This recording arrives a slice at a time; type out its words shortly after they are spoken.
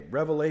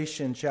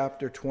Revelation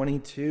chapter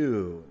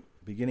 22,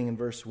 beginning in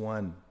verse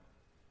 1.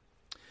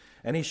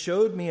 And he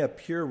showed me a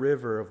pure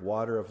river of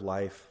water of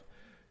life,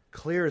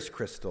 clear as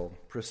crystal,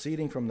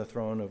 proceeding from the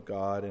throne of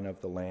God and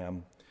of the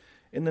Lamb.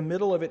 In the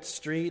middle of its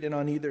street and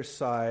on either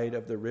side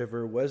of the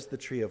river was the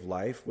tree of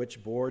life,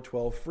 which bore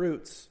 12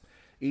 fruits,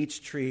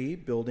 each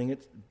tree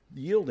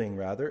yielding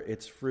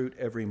its fruit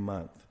every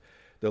month.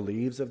 The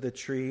leaves of the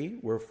tree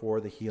were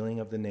for the healing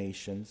of the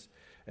nations,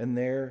 and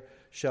there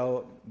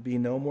shall be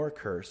no more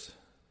curse,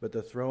 but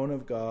the throne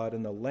of God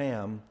and the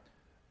Lamb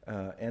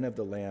and of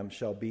the Lamb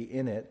shall be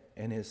in it,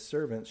 and his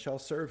servants shall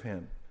serve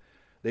him.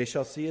 They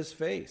shall see his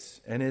face,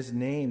 and his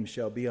name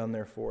shall be on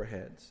their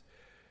foreheads.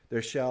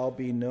 There shall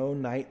be no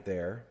night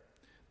there.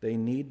 They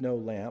need no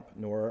lamp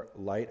nor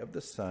light of the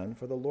sun,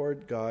 for the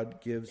Lord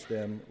God gives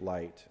them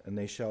light, and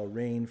they shall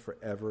reign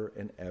forever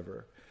and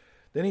ever.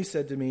 Then he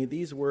said to me,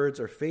 These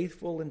words are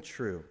faithful and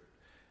true.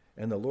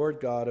 And the Lord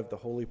God of the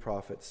holy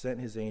prophets sent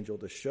his angel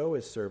to show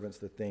his servants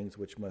the things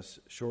which must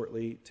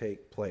shortly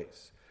take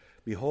place.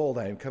 Behold,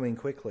 I am coming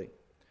quickly.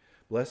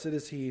 Blessed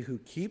is he who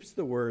keeps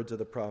the words of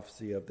the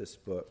prophecy of this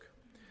book.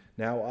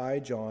 Now I,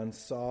 John,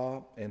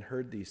 saw and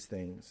heard these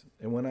things.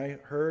 And when I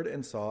heard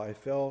and saw, I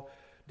fell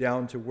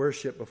down to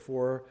worship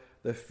before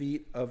the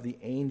feet of the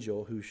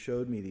angel who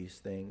showed me these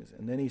things.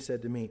 And then he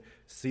said to me,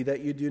 See that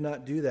you do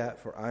not do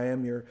that, for I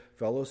am your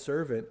fellow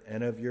servant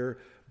and of your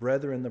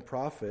brethren the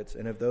prophets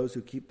and of those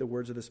who keep the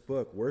words of this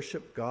book.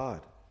 Worship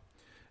God.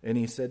 And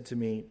he said to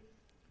me,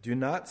 Do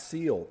not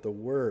seal the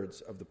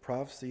words of the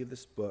prophecy of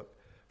this book,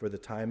 for the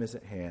time is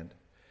at hand.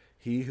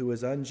 He who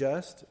is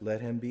unjust,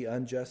 let him be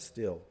unjust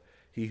still.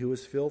 He who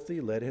is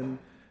filthy, let him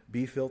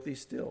be filthy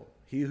still.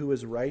 He who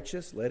is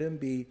righteous, let him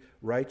be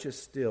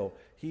righteous still.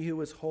 He who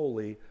is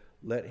holy,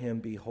 let him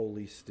be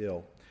holy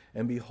still.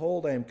 And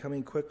behold, I am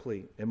coming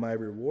quickly, and my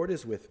reward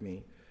is with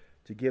me,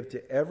 to give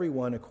to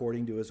everyone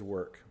according to his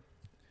work.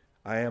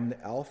 I am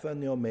the Alpha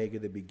and the Omega,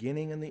 the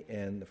beginning and the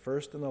end, the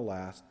first and the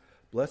last.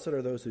 Blessed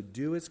are those who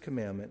do his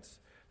commandments,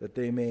 that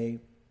they may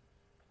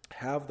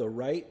have the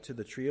right to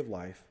the tree of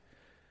life,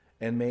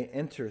 and may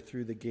enter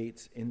through the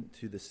gates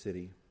into the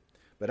city.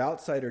 But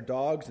outside are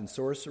dogs and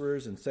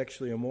sorcerers and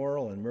sexually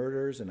immoral and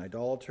murderers and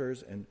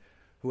idolaters and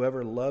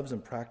whoever loves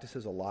and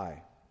practices a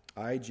lie.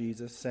 I,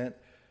 Jesus,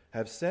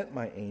 have sent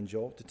my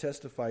angel to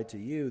testify to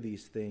you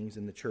these things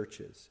in the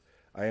churches.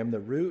 I am the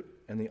root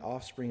and the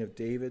offspring of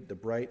David, the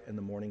bright and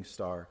the morning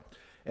star.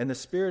 And the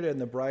Spirit and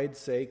the bride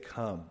say,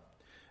 Come.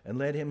 And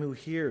let him who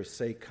hears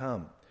say,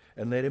 Come.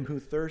 And let him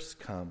who thirsts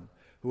come.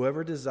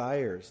 Whoever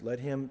desires, let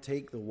him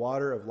take the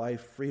water of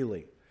life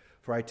freely.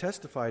 For I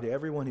testify to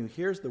everyone who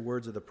hears the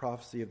words of the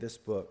prophecy of this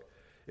book.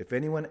 If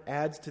anyone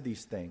adds to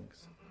these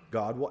things,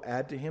 God will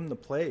add to him the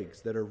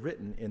plagues that are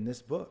written in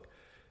this book.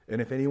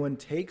 And if anyone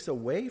takes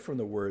away from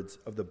the words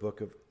of the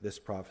book of this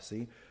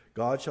prophecy,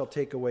 God shall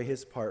take away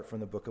his part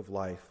from the book of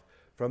life,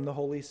 from the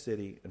holy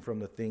city, and from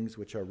the things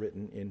which are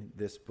written in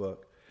this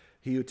book.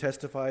 He who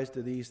testifies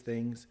to these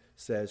things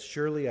says,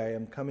 Surely I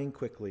am coming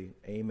quickly.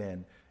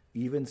 Amen.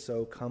 Even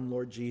so, come,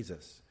 Lord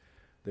Jesus.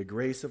 The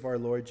grace of our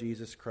Lord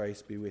Jesus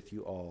Christ be with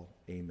you all.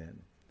 Amen.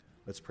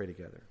 Let's pray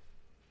together.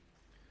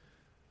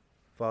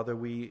 Father,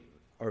 we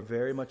are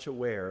very much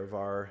aware of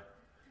our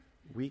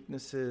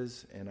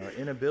weaknesses and our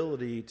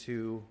inability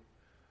to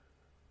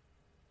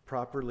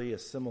properly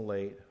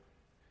assimilate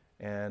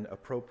and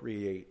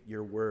appropriate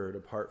your word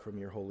apart from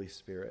your Holy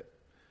Spirit.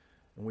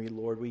 And we,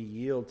 Lord, we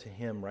yield to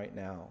him right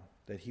now,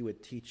 that he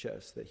would teach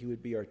us, that he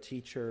would be our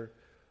teacher,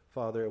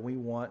 Father, and we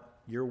want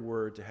your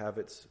word to have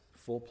its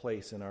full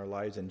place in our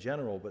lives in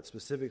general, but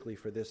specifically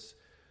for this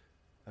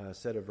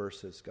set of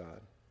verses, God.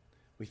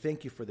 We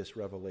thank you for this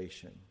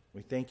revelation.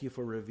 We thank you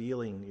for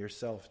revealing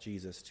yourself,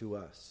 Jesus, to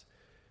us.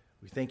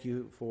 We thank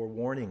you for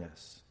warning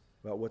us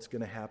about what's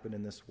going to happen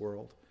in this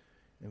world.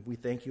 And we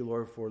thank you,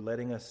 Lord, for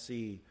letting us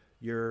see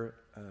your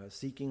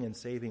seeking and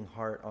saving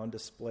heart on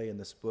display in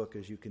this book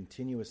as you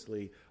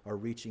continuously are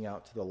reaching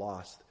out to the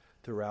lost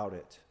throughout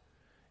it.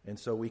 And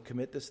so we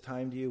commit this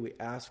time to you. We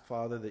ask,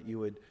 Father, that you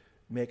would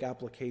make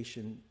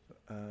application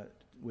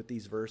with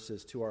these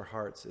verses to our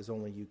hearts as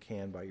only you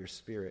can by your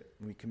Spirit.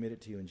 And we commit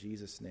it to you in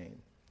Jesus' name.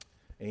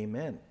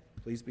 Amen.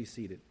 Please be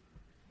seated.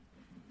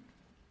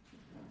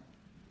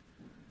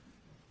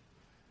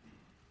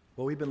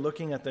 Well, we've been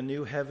looking at the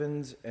new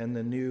heavens and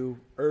the new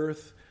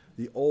earth.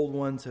 The old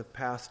ones have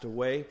passed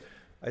away.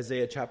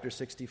 Isaiah chapter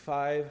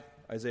 65,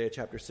 Isaiah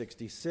chapter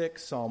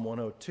 66, Psalm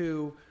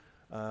 102,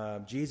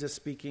 Jesus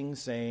speaking,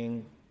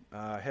 saying,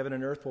 heaven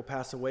and earth will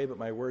pass away, but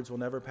my words will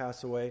never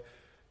pass away.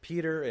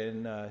 Peter,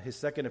 in his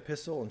second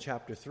epistle in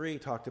chapter 3,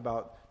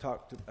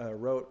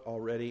 wrote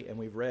already, and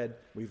we've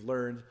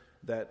learned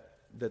that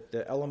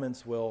the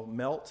elements will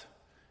melt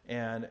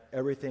and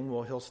everything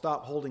he'll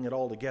stop holding it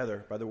all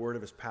together by the word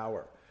of his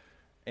power.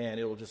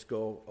 And it will just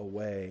go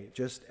away,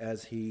 just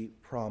as he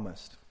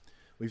promised.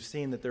 We've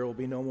seen that there will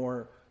be no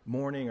more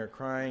mourning or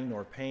crying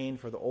nor pain,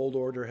 for the old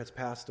order has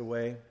passed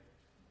away.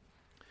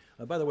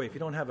 By the way, if you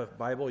don't have a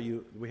Bible,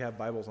 we have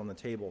Bibles on the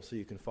table so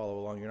you can follow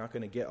along. You're not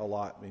going to get a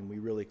lot. I mean, we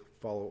really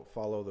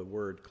follow the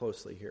word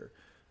closely here.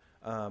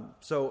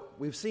 So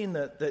we've seen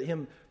that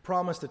him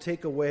promise to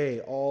take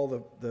away all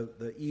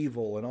the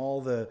evil and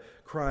all the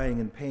crying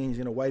and pain. He's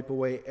going to wipe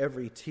away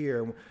every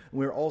tear. And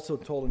we're also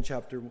told in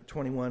chapter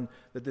 21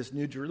 that this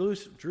new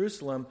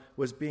Jerusalem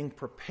was being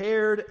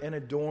prepared and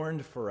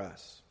adorned for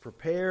us.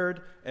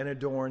 Prepared and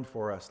adorned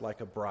for us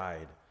like a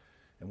bride.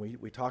 And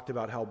we talked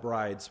about how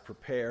brides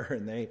prepare,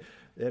 and they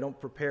don't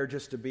prepare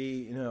just to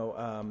be,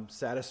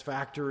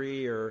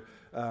 satisfactory or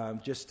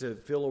just to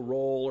fill a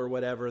role or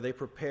whatever. They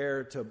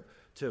prepare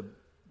to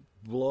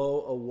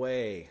blow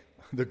away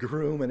the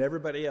groom and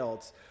everybody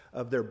else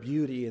of their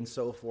beauty and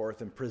so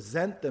forth, and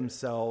present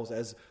themselves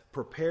as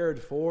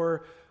prepared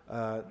for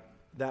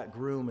that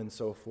groom and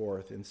so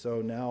forth. And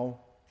so now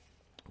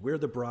we're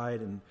the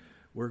bride, and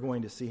we're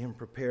going to see him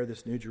prepare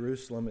this new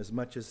Jerusalem as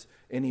much as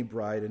any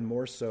bride, and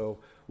more so,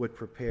 would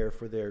prepare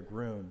for their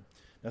groom.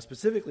 Now,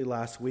 specifically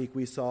last week,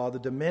 we saw the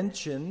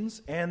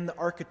dimensions and the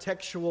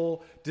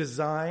architectural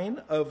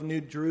design of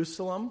New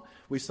Jerusalem.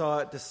 We saw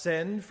it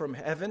descend from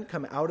heaven,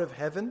 come out of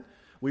heaven.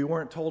 We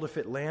weren't told if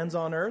it lands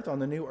on earth, on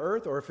the new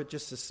earth, or if it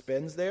just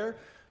suspends there.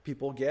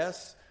 People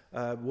guess.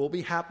 We'll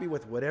be happy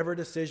with whatever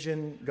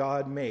decision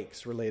God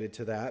makes related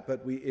to that,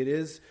 but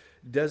it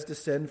does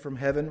descend from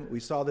heaven. We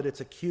saw that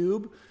it's a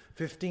cube,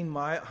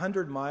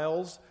 1,500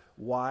 miles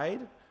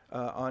wide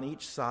on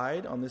each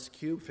side on this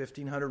cube.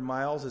 1,500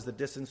 miles is the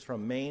distance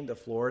from Maine to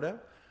Florida.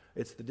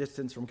 It's the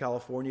distance from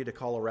California to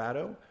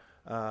Colorado.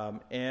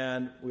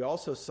 And we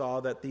also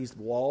saw that these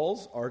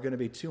walls are going to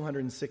be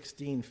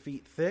 216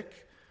 feet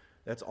thick.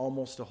 That's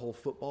almost a whole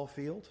football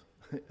field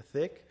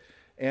thick.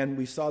 And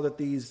we saw that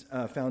these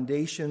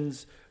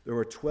foundations, there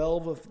were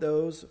 12 of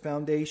those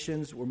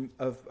foundations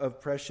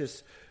of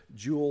precious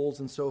jewels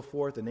and so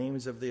forth. The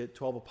names of the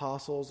 12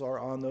 apostles are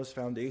on those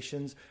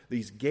foundations.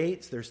 These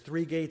gates, there's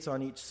 3 gates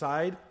on each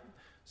side.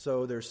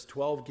 So there's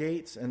 12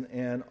 gates,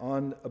 and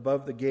on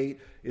above the gate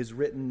is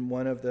written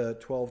one of the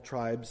 12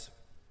 tribes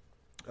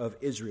of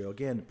Israel.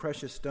 Again,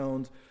 precious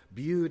stones,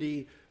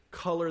 beauty,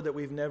 color that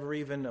we've never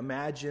even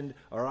imagined.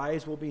 Our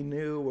eyes will be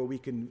new, where we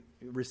can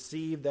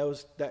receive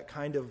that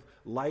kind of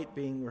light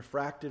being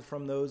refracted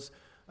from those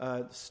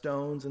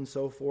stones and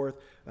so forth.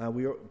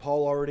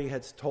 Paul already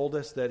has told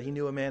us that he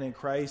knew a man in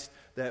Christ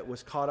that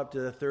was caught up to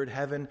the third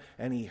heaven,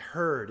 and he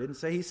heard. Didn't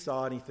say he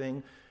saw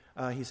anything.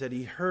 He said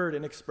he heard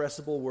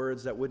inexpressible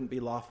words that wouldn't be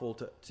lawful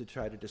to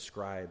try to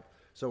describe.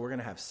 So we're going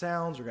to have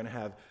sounds. We're going to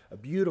have a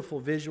beautiful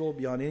visual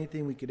beyond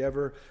anything we could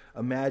ever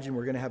imagine.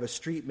 We're going to have a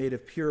street made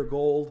of pure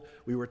gold.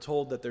 We were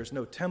told that there's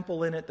no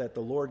temple in it, that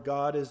the Lord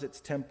God is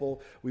its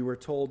temple. We were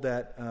told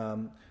that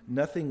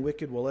nothing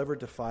wicked will ever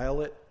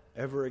defile it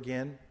ever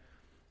again.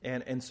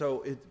 And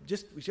so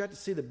we got to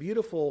see the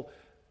beautiful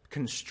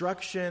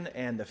construction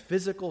and the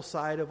physical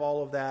side of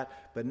all of that.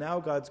 But now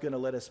God's going to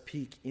let us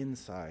peek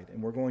inside,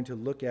 and we're going to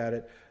look at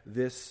it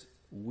this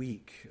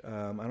week.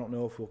 I don't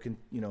know if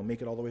we'll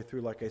make it all the way through,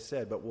 like I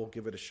said, but we'll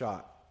give it a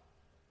shot.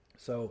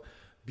 So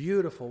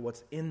beautiful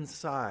what's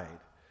inside.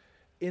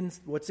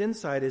 What's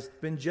inside has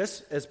been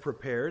just as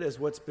prepared as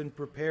what's been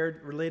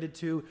prepared related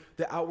to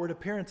the outward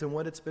appearance and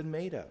what it's been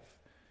made of.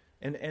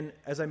 And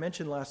as I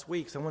mentioned last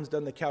week, someone's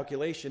done the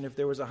calculation. If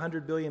there was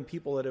 100 billion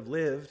people that have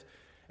lived,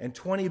 and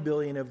 20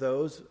 billion of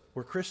those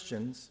were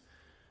Christians,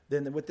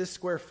 then with this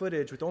square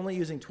footage, with only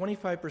using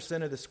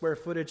 25% of the square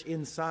footage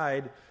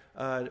inside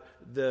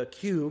the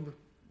cube,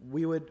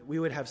 we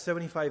would have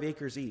 75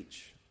 acres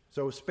each.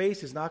 So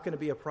space is not going to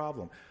be a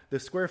problem. The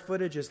square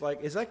footage is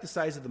like the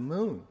size of the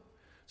moon.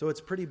 So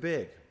it's pretty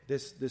big,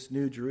 this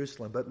new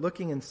Jerusalem. But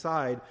looking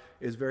inside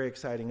is very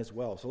exciting as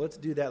well. So let's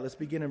do that. Let's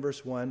begin in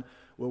verse 1,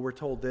 where we're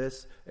told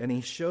this. And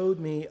he showed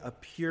me a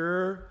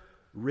pure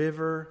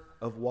river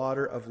of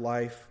water of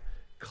life,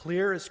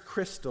 clear as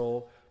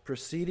crystal,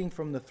 proceeding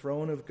from the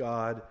throne of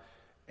God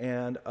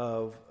and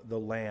of the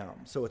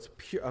Lamb. So it's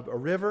pure, a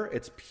river,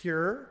 it's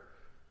pure.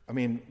 I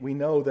mean, we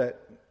know that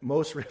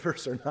most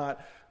rivers are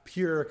not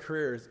pure,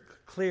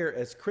 clear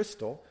as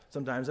crystal.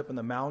 Sometimes up in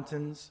the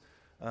mountains,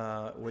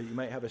 where you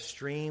might have a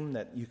stream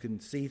that you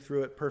can see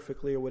through it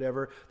perfectly or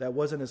whatever. That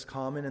wasn't as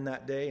common in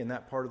that day, in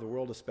that part of the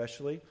world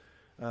especially,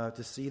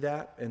 to see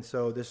that. And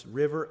so this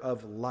river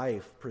of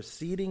life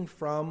proceeding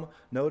from,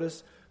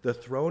 notice, the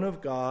throne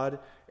of God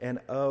and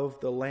of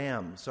the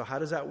Lamb. So how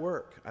does that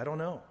work? I don't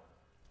know.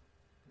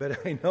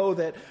 But I know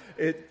that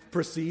it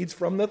proceeds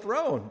from the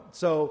throne.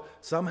 So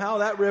somehow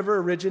that river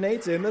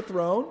originates in the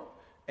throne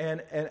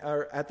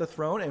or at the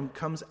throne and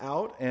comes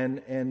out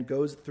and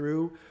goes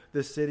through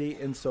the city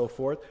and so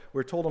forth.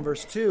 We're told in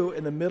verse 2,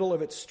 in the middle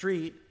of its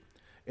street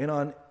and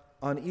on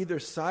either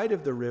side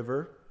of the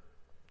river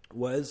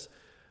was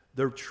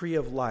the tree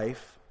of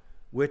life,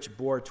 which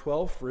bore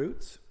 12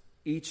 fruits,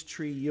 each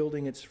tree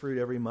yielding its fruit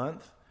every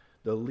month.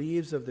 The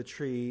leaves of the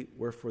tree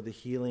were for the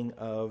healing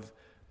of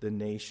the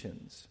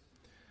nations.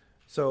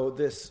 So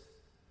this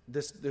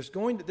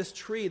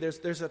tree,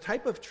 there's a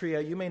type of tree,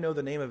 you may know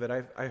the name of it,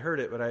 I heard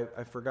it, but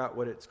I forgot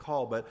what it's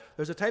called, but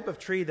there's a type of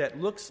tree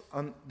that looks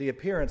on the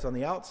appearance on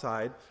the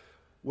outside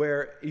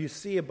where you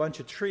see a bunch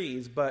of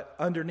trees, but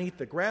underneath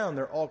the ground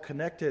they're all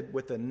connected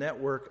with a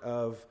network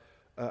of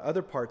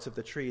other parts of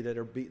the tree that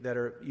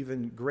are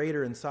even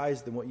greater in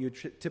size than what you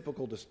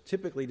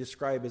typically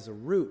describe as a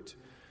root.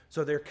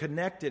 So they're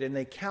connected, and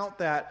they count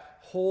that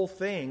whole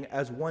thing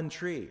as one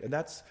tree. And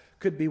that's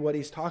could be what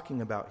he's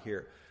talking about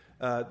here.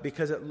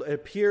 Because it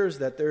appears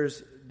that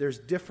there's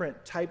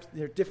different types,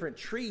 there are different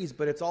trees,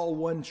 but it's all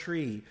one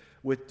tree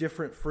with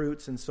different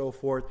fruits and so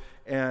forth.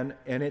 And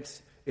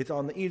it's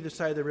on the either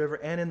side of the river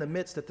and in the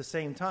midst at the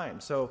same time.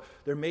 So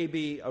there may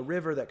be a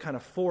river that kind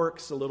of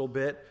forks a little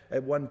bit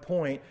at one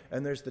point,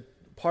 and there's the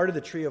part of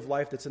the tree of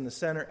life that's in the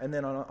center, and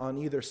then on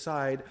either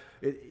side,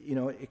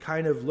 it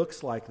kind of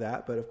looks like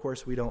that, but of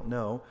course we don't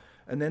know.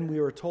 And then we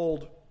were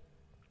told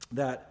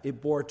that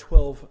it bore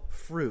 12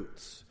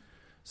 fruits.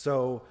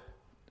 So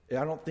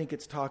I don't think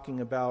it's talking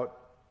about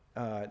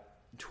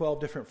 12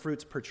 different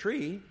fruits per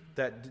tree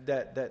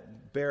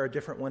that bear a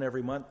different one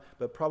every month,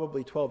 but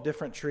probably 12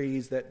 different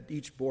trees that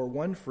each bore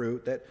one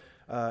fruit that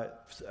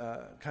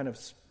kind of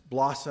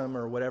blossom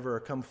or whatever, or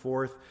come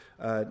forth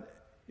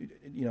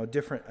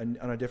different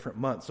on a different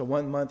month. So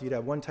one month you'd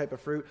have one type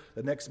of fruit.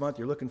 The next month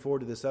you're looking forward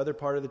to this other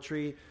part of the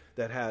tree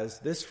that has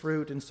this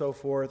fruit and so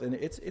forth. And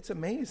it's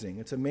amazing.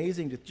 It's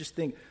amazing to just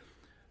think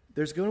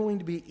there's going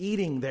to be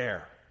eating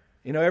there.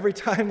 Every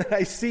time that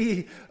I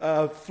see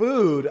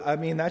food,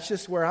 that's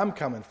just where I'm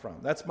coming from.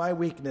 That's my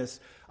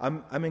weakness.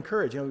 I'm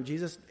encouraged.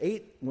 Jesus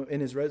ate in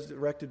his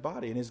resurrected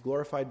body, in his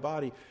glorified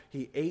body.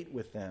 He ate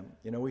with them.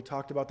 We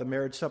talked about the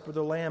marriage supper of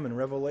the Lamb in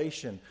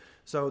Revelation.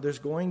 So there's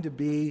going to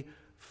be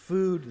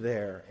food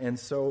there. And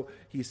so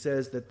he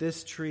says that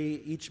this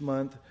tree, each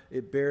month,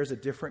 it bears a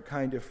different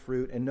kind of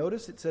fruit. And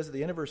notice it says at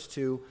the end of verse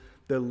 2,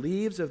 the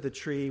leaves of the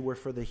tree were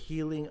for the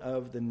healing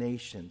of the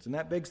nations. And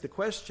that begs the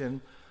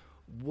question,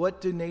 what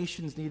do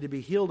nations need to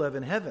be healed of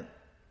in heaven?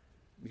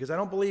 Because I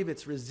don't believe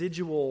it's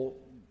residual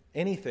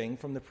anything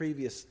from the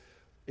previous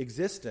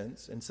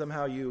existence, and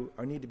somehow you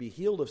need to be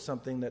healed of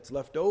something that's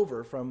left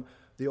over from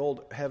the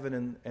old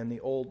heaven and the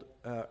old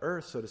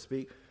earth, so to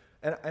speak.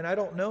 And I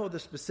don't know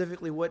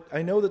specifically what.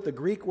 I know that the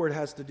Greek word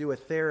has to do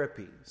with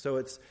therapy. So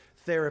it's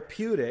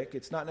therapeutic.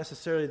 It's not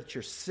necessarily that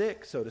you're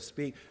sick, so to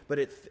speak, but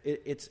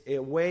it's a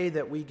way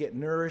that we get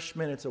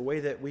nourishment. It's a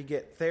way that we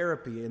get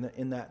therapy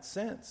in that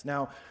sense.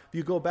 Now, if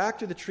you go back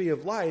to the tree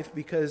of life,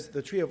 because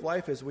the tree of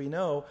life, as we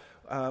know,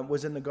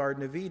 was in the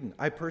Garden of Eden.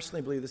 I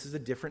personally believe this is a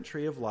different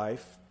tree of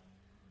life.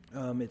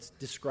 It's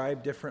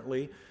described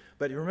differently.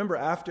 But remember,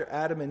 after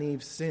Adam and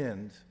Eve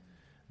sinned,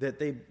 that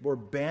they were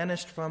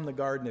banished from the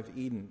Garden of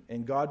Eden,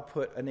 and God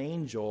put an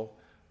angel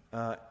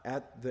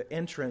at the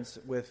entrance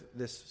with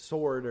this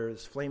sword or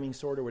this flaming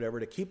sword or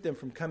whatever to keep them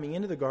from coming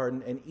into the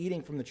garden and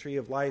eating from the tree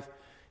of life.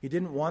 He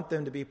didn't want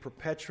them to be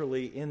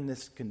perpetually in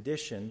this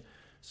condition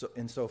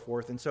and so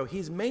forth. And so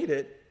he's made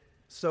it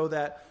so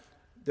that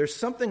there's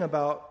something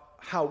about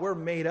how we're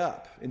made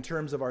up in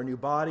terms of our new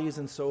bodies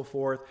and so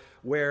forth,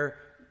 where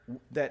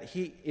that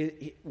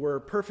we're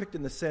perfect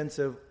in the sense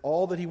of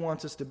all that he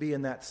wants us to be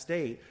in that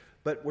state,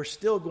 but we're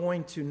still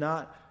going to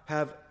not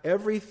have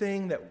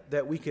everything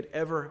that we could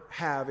ever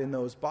have in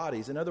those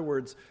bodies. In other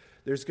words,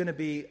 there's going to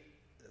be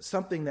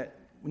something that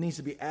needs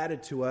to be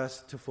added to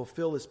us to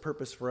fulfill his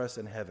purpose for us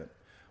in heaven.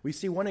 We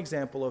see one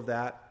example of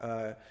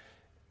that.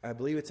 I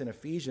believe it's in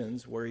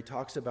Ephesians, where he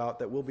talks about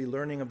that we'll be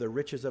learning of the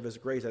riches of his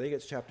grace. I think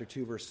it's chapter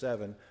 2, verse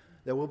 7.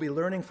 That we'll be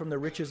learning from the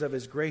riches of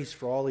his grace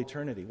for all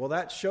eternity. Well,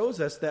 that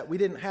shows us that we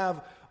didn't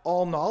have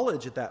all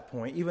knowledge at that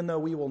point, even though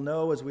we will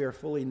know as we are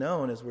fully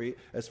known, as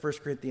 1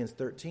 Corinthians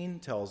 13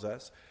 tells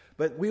us.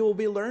 But we will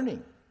be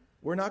learning.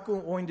 We're not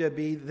going to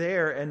be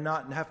there and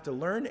not have to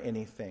learn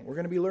anything. We're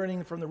going to be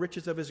learning from the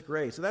riches of his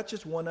grace. So that's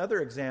just one other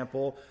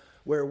example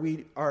where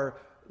we are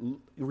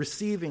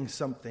receiving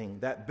something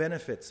that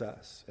benefits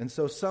us. And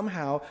so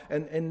somehow,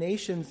 and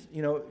nations,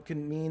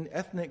 can mean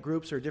ethnic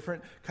groups or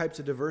different types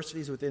of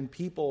diversities within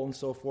people and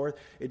so forth.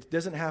 It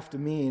doesn't have to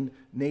mean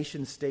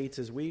nation states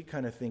as we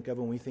kind of think of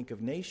when we think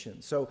of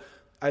nations. So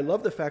I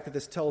love the fact that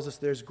this tells us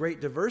there's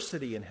great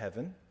diversity in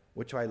heaven,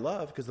 which I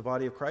love because the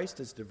body of Christ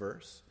is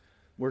diverse.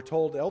 We're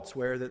told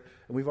elsewhere that,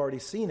 and we've already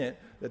seen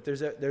it, that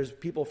there's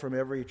people from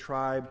every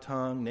tribe,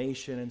 tongue,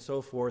 nation, and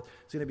so forth.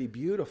 It's going to be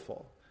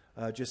beautiful.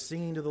 Just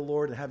singing to the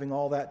Lord and having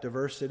all that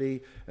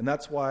diversity. And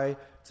that's why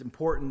it's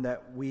important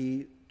that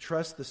we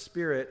trust the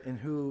Spirit in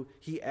who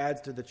he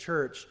adds to the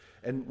church.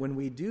 And when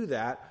we do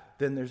that,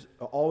 then there's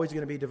always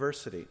going to be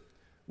diversity.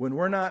 When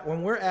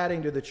we're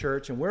adding to the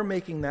church and we're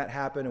making that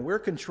happen and we're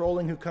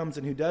controlling who comes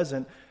and who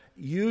doesn't,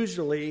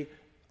 usually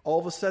all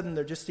of a sudden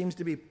there just seems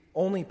to be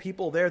only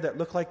people there that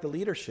look like the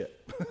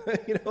leadership.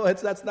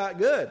 That's not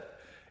good.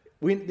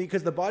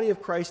 Because the body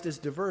of Christ is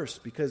diverse,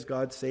 because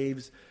God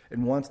saves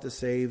and wants to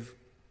save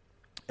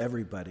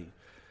everybody.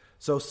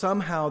 So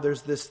somehow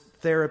there's this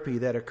therapy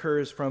that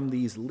occurs from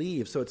these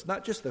leaves. So it's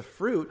not just the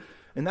fruit,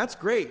 and that's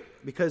great,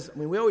 because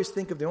we always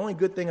think of the only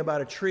good thing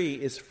about a tree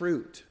is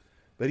fruit.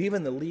 But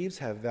even the leaves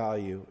have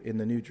value in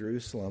the New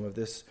Jerusalem of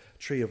this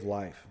tree of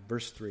life.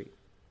 Verse 3.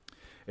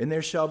 And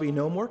there shall be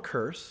no more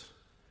curse,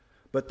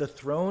 but the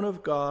throne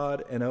of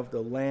God and of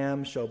the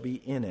Lamb shall be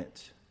in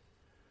it.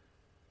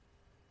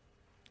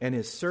 and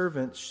his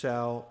servants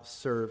shall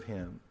serve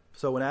him.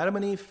 So when Adam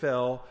and Eve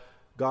fell,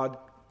 God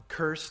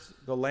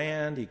cursed the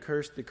land, he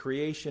cursed the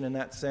creation in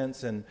that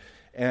sense, and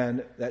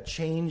that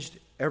changed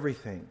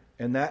everything.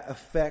 And that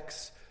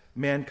affects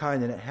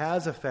mankind, and it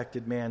has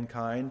affected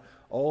mankind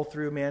all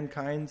through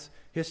mankind's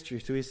history.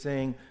 So he's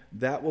saying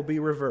that will be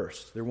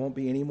reversed. There won't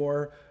be any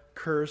more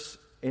curse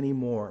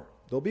anymore.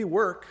 There'll be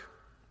work.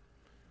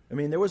 I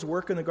mean, there was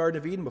work in the Garden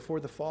of Eden before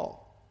the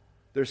fall.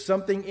 There's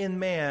something in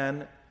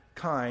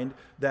mankind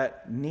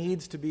that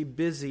needs to be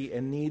busy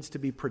and needs to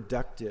be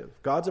productive.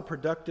 God's a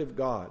productive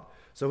God.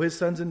 So his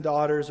sons and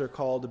daughters are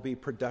called to be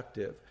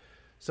productive.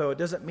 So it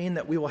doesn't mean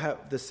that we will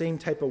have the same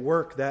type of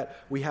work that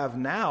we have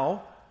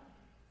now,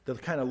 the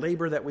kind of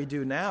labor that we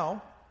do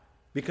now,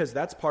 because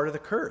that's part of the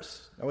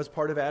curse. That was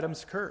part of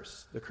Adam's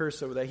curse, the curse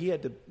that he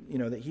had to,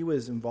 that he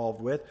was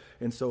involved with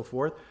and so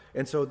forth.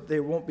 And so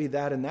there won't be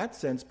that in that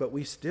sense, but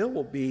we still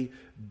will be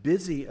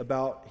busy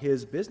about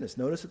his business.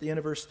 Notice at the end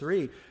of verse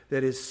 3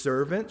 that his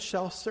servant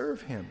shall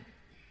serve him.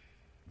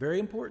 Very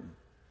important.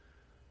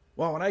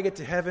 Well, when I get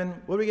to heaven,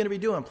 what are we going to be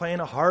doing? Playing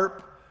a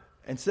harp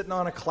and sitting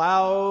on a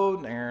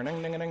cloud? No,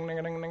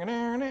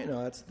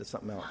 that's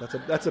something else.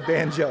 That's a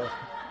banjo.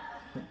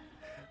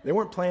 They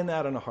weren't playing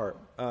that on a harp.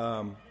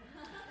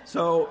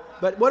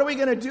 But what are we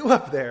going to do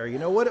up there?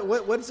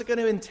 What is it going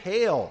to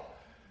entail?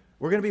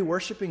 We're going to be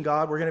worshiping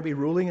God. We're going to be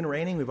ruling and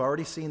reigning. We've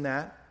already seen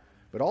that.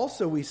 But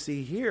also we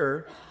see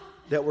here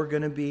that we're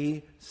going to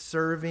be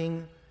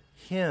serving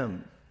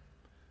him.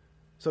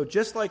 So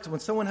just like when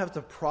someone has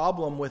a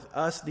problem with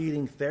us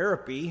needing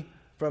therapy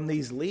from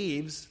these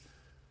leaves,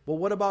 well,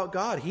 what about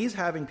God? He's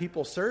having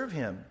people serve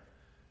him.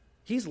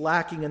 He's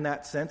lacking in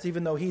that sense,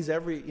 even though he's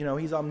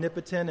he's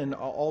omnipotent and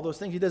all those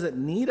things. He doesn't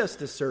need us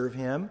to serve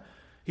him.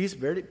 He's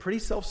pretty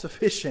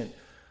self-sufficient,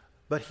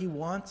 but he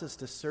wants us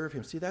to serve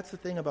him. See, that's the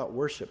thing about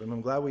worship, and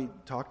I'm glad we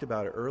talked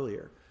about it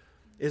earlier,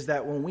 is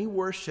that when we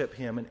worship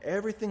him, and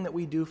everything that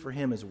we do for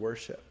him is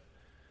worship.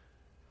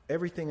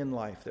 Everything in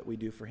life that we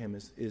do for him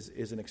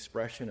is an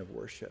expression of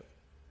worship.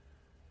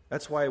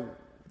 That's why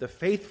the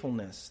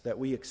faithfulness that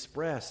we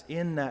express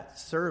in that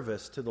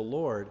service to the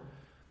Lord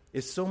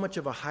is so much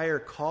of a higher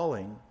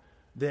calling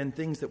than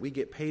things that we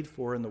get paid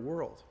for in the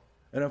world.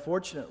 And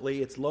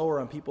unfortunately, it's lower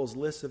on people's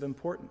lists of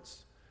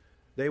importance.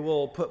 They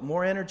will put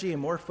more energy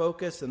and more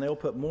focus, and they'll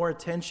put more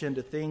attention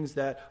to things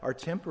that are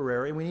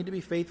temporary. We need to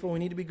be faithful. We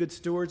need to be good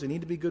stewards. We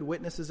need to be good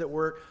witnesses at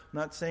work. I'm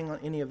not saying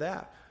any of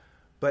that.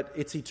 But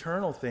it's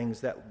eternal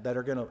things that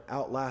are going to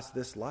outlast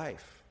this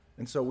life.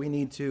 And so we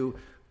need to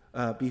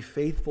be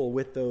faithful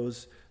with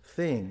those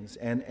things.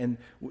 And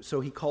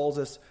so he calls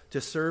us to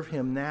serve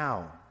him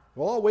now.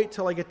 Well, I'll wait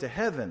till I get to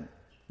heaven,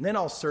 and then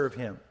I'll serve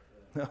him.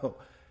 No.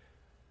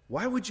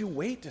 Why would you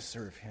wait to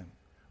serve him?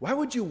 Why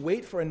would you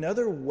wait for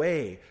another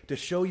way to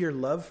show your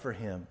love for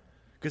him?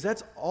 Because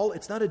that's all,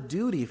 it's not a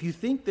duty. If you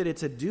think that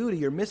it's a duty,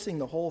 you're missing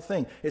the whole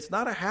thing. It's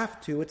not a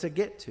have to, it's a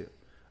get to.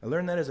 I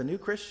learned that as a new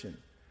Christian.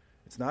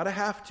 It's not a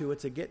have to,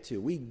 it's a get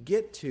to. We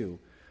get to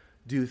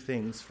do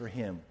things for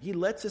him. He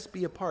lets us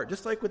be a part.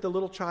 Just like with the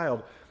little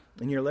child,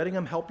 and you're letting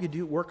them help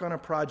you work on a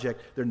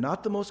project. They're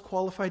not the most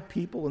qualified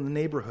people in the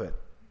neighborhood.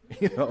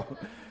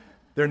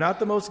 They're not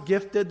the most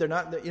gifted. They're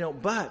not,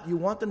 but you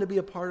want them to be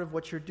a part of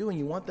what you're doing.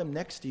 You want them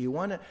next to you. You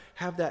want to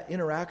have that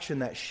interaction,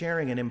 that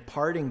sharing and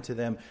imparting to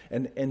them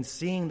and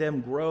seeing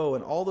them grow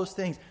and all those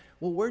things.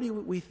 Well, where do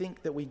we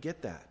think that we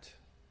get that?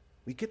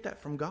 We get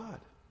that from God.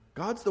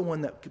 God's the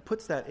one that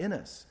puts that in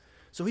us.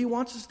 So he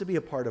wants us to be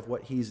a part of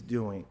what he's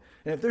doing.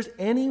 And if there's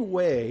any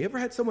way, you ever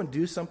had someone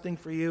do something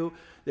for you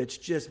that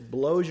just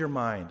blows your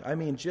mind? I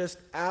mean, just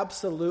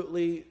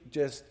absolutely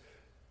just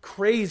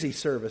crazy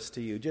service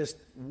to you, just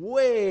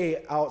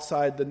way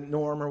outside the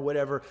norm or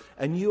whatever,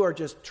 and you are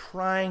just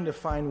trying to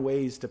find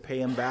ways to pay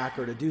them back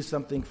or to do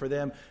something for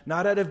them,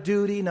 not out of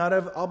duty, not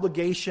out of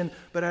obligation,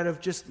 but out of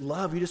just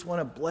love. You just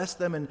want to bless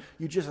them, and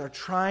you just are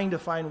trying to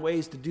find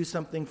ways to do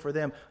something for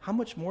them. How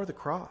much more the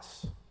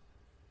cross?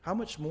 How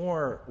much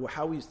more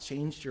how he's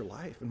changed your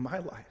life and my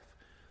life?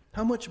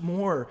 How much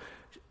more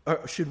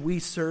should we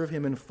serve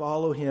him and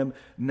follow him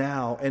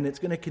now? And it's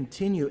going to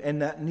continue.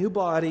 And that new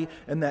body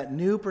and that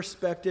new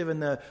perspective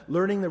and the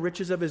learning the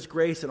riches of his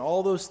grace and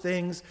all those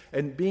things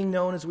and being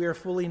known as we are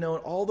fully known,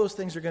 all those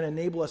things are going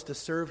to enable us to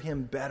serve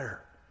him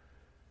better.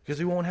 Because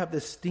we won't have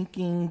this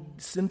stinking,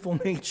 sinful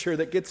nature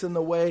that gets in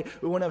the way.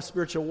 We won't have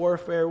spiritual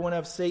warfare. We won't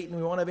have Satan.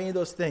 We won't have any of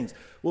those things.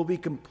 We'll be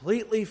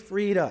completely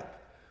freed up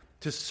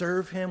to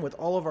serve him with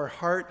all of our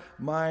heart,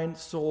 mind,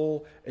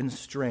 soul, and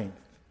strength.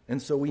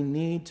 And so we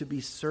need to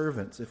be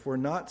servants. If we're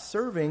not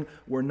serving,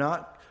 we're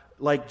not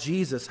like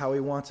Jesus, how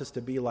he wants us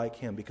to be like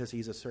him, because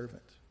he's a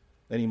servant.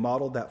 And he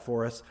modeled that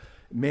for us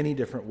many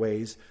different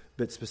ways,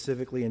 but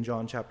specifically in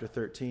John chapter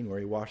 13, where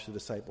he washed the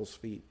disciples'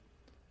 feet.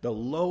 The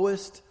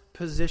lowest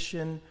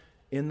position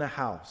in the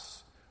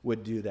house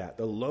would do that.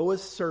 The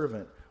lowest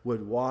servant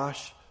would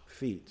wash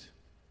feet.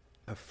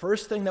 The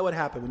first thing that would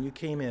happen when you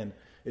came in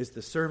is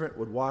the servant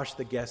would wash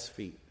the guest's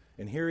feet.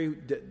 And here he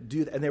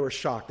do, and they were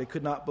shocked. They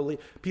could not believe.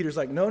 Peter's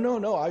like, no,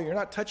 you're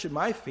not touching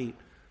my feet.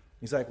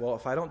 He's like, well,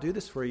 if I don't do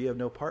this for you, you have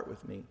no part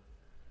with me.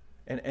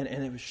 And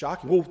it was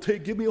shocking. Well,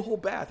 give me a whole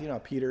bath.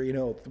 Peter,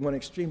 one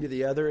extreme to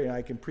the other, and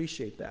I can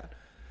appreciate that.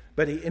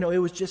 But, it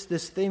was just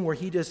this thing where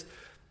he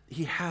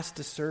has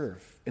to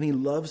serve, and he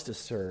loves to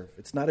serve.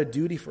 It's not a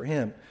duty for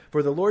him.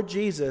 For the Lord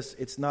Jesus,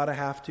 it's not a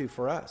have to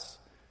for us.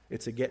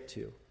 It's a get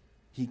to.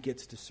 He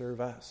gets to serve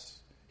us.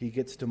 He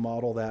gets to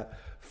model that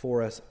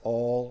for us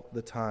all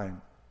the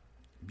time.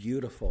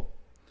 Beautiful.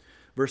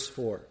 Verse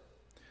 4,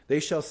 they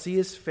shall see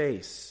his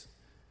face,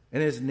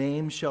 and his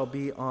name shall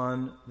be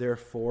on their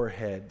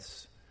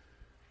foreheads.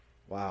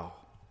 Wow.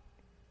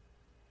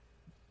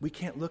 We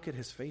can't look at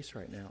his face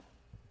right now.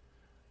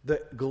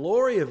 The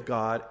glory of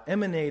God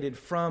emanated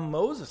from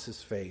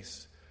Moses'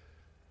 face.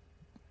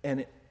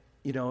 And,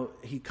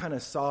 he kind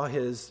of saw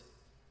his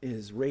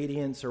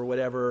radiance or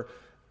whatever,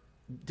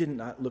 did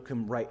not look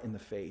him right in the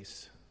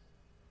face.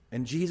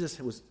 And Jesus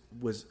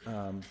was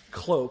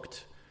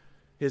cloaked.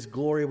 His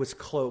glory was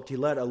cloaked. He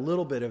let a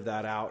little bit of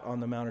that out on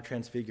the Mount of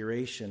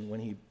Transfiguration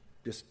when he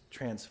just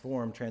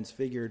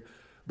transfigured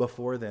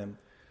before them.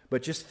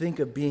 But just think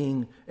of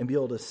being and be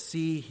able to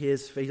see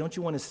his face. Don't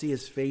you want to see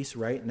his face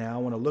right now? I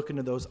want to look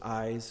into those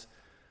eyes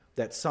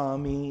that saw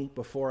me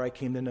before I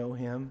came to know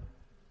him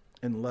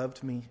and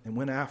loved me and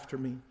went after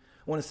me.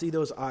 I want to see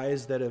those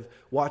eyes that have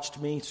watched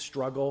me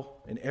struggle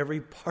in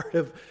every part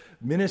of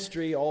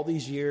ministry all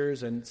these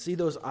years, and see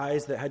those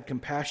eyes that had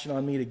compassion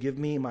on me to give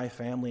me my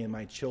family and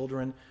my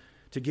children,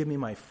 to give me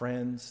my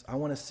friends. I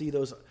want to see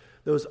those.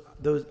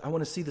 I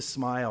want to see the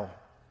smile.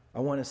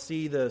 I want to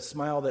see the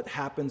smile that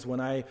happens when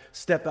I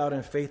step out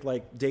in faith,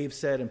 like Dave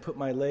said, and put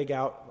my leg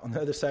out on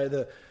the other side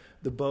of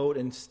the boat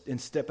and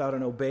step out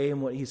and obey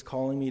him what he's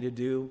calling me to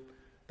do.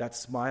 That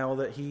smile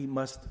that he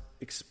must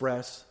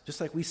express,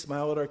 just like we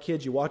smile at our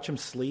kids. You watch them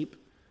sleep,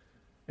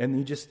 and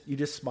you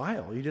just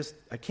smile.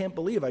 I can't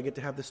believe I get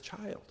to have this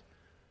child.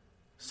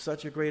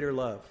 Such a greater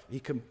love. He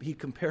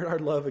compared our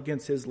love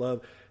against his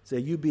love. Say,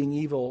 you being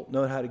evil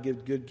know how to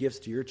give good gifts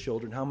to your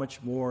children. How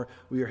much more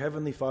will your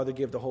heavenly Father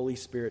give the Holy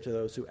Spirit to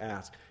those who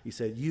ask? He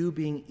said, you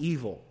being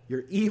evil,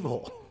 you're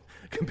evil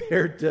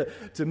compared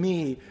to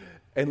me.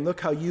 And look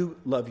how you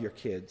love your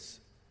kids.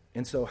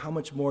 And so how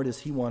much more does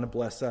he want to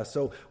bless us?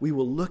 So we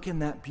will look in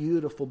that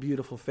beautiful,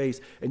 beautiful face.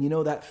 And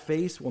that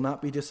face will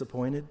not be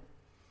disappointed.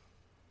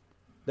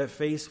 That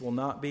face will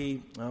not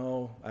be,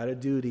 out of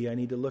duty, I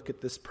need to look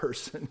at this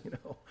person,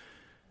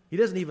 He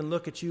doesn't even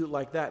look at you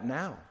like that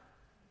now.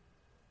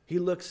 He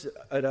looks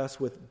at us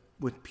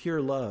with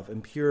pure love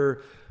and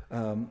pure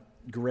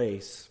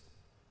grace.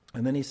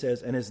 And then he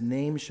says, and his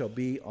name shall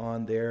be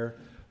on their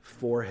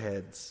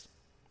foreheads.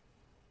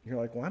 You're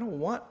like, well, I don't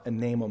want a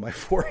name on my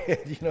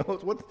forehead.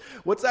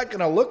 What's that going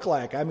to look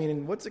like? I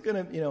mean, what's it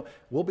going to,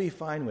 we'll be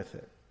fine with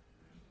it.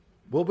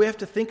 Well, we have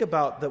to think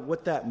about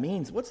what that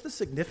means. What's the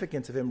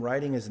significance of him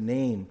writing his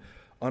name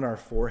on our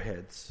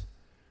foreheads?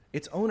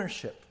 It's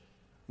ownership.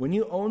 When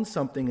you own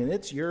something and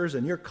it's yours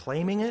and you're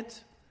claiming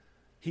it,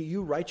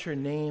 you write your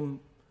name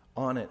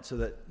on it so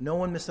that no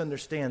one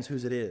misunderstands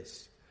whose it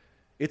is.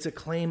 It's a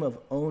claim of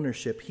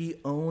ownership. He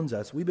owns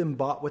us. We've been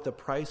bought with a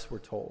price, we're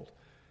told.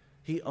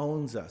 He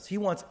owns us. He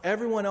wants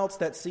everyone else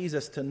that sees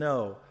us to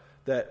know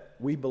that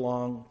we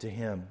belong to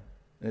him.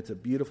 And it's a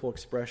beautiful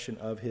expression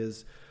of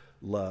his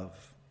love.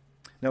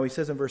 Now he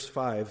says in verse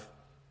 5,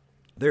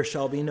 there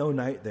shall be no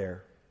night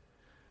there.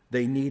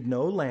 They need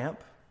no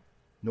lamp,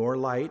 nor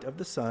light of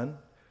the sun,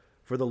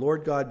 for the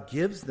Lord God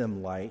gives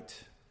them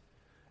light,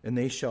 and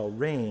they shall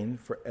reign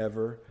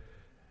forever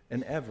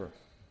and ever.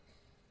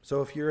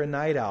 So if you're a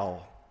night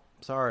owl,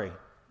 sorry,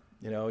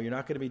 you're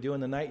not going to be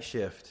doing the night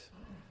shift.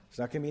 There's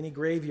not going to be any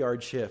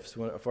graveyard shifts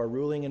if our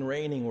ruling and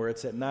reigning where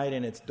it's at night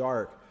and it's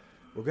dark.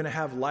 We're going to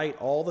have light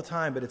all the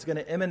time, but it's going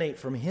to emanate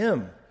from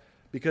him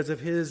because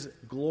of his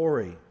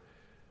glory.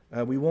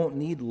 We won't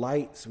need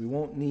lights. We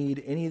won't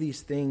need any of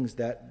these things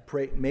that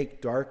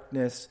make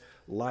darkness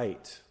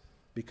light,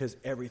 because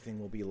everything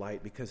will be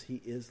light because he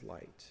is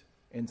light.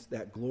 And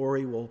that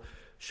glory will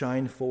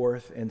shine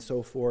forth and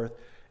so forth.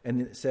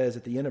 And it says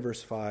at the end of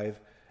verse 5,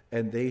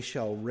 and they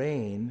shall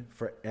reign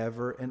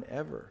forever and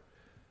ever.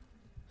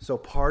 So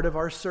part of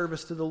our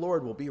service to the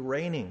Lord will be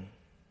reigning.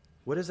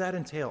 What does that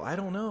entail? I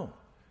don't know.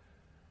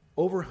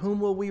 Over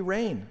whom will we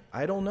reign?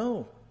 I don't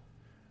know.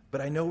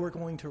 But I know we're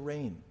going to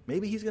reign.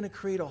 Maybe he's going to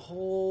create a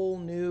whole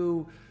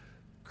new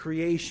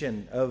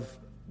creation of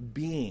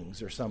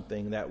beings or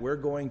something that we're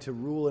going to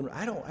rule. And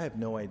I have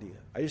no idea.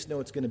 I just know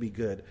it's going to be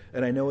good.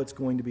 And I know it's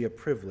going to be a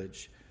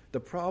privilege. The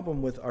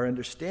problem with our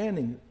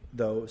understanding,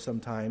 though,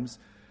 sometimes,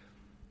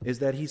 is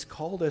that he's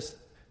called us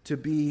to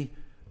be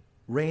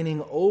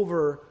reigning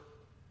over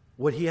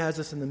what he has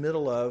us in the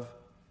middle of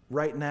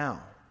right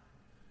now.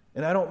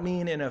 And I don't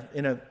mean in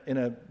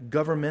a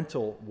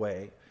governmental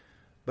way.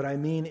 But I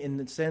mean in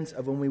the sense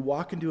of when we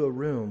walk into a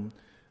room,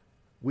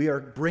 we are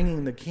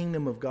bringing the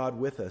kingdom of God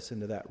with us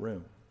into that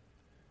room.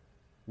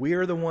 We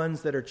are the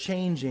ones that are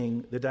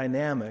changing the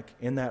dynamic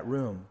in that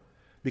room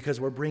because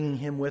we're bringing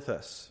him with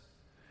us.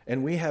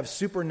 And we have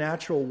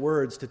supernatural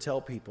words to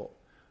tell people.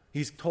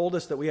 He's told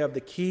us that we have the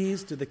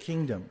keys to the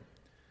kingdom.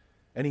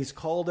 And he's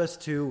called us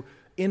to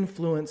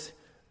influence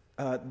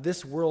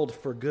this world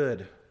for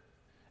good.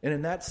 And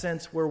in that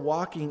sense, we're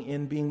walking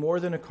in being more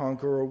than a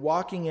conqueror. We're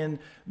walking in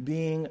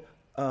being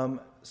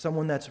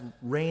someone that's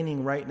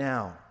reigning right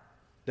now,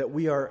 that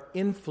we are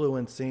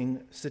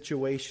influencing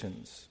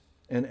situations.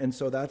 And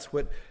so that's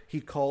what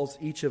he calls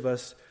each of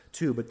us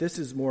to. But this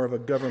is more of a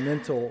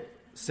governmental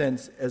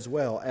sense as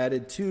well,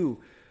 added to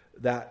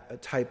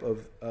that type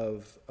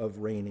of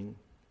reigning.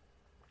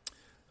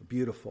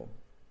 Beautiful.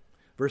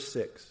 Verse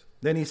 6.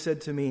 Then he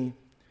said to me,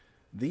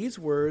 "These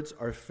words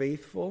are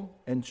faithful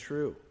and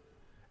true.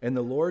 And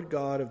the Lord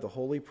God of the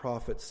holy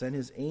prophets sent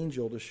his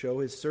angel to show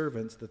his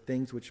servants the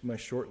things which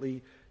must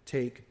shortly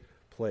take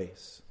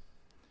place."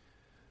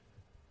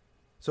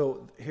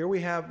 So here we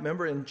have,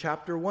 remember in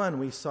chapter 1,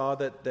 we saw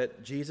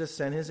that Jesus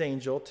sent his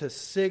angel to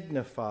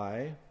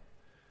signify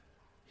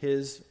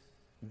his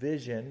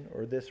vision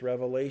or this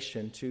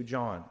revelation to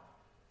John.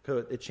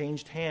 It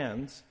changed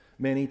hands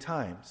many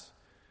times.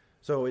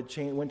 So it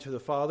went to the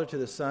Father, to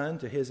the Son,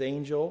 to his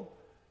angel,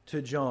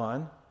 to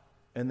John,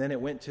 and then it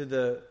went to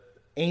the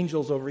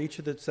angels over each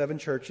of the 7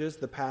 churches,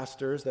 the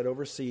pastors that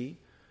oversee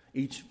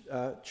each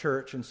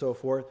church and so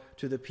forth,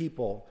 to the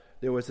people.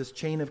 There was this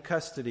chain of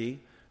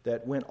custody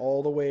that went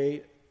all the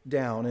way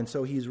down, and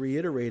so he's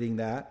reiterating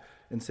that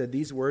and said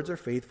these words are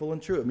faithful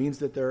and true. It means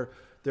that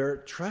they're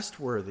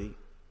trustworthy,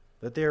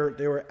 that they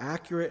were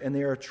accurate and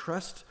they are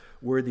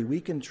trustworthy.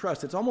 We can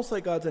trust. It's almost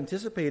like God's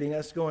anticipating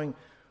us going,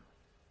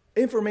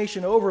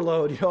 information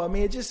overload,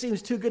 it just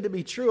seems too good to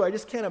be true. I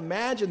just can't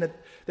imagine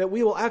that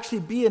we will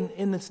actually be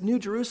in this New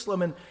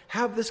Jerusalem and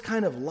have this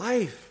kind of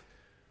life,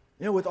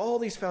 with all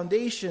these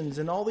foundations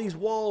and all these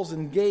walls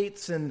and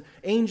gates and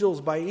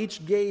angels by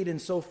each gate and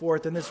so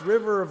forth, and this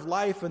river of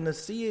life and the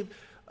sea,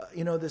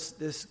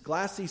 this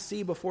glassy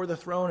sea before the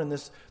throne, and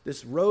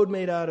this road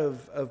made out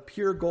of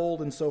pure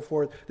gold and so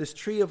forth, this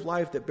tree of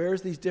life that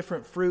bears these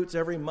different fruits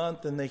every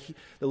month, and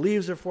the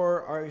leaves are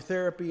for our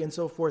therapy and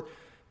so forth.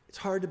 It's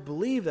hard to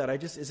believe that.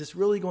 Is this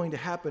really going to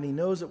happen? He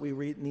knows that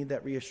we need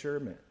that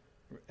reassurance.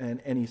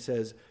 And he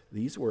says,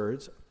 these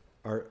words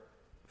are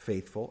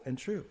faithful and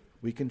true.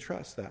 We can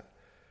trust that.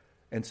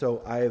 And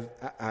so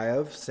I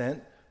have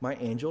sent my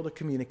angel to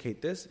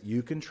communicate this.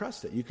 You can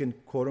trust it. You can,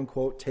 quote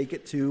unquote, take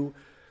it to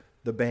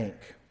the bank.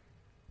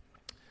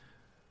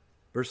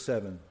 Verse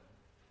 7.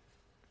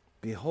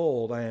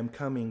 Behold, I am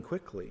coming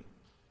quickly.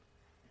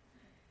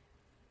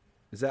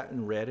 Is that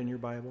in red in your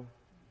Bible?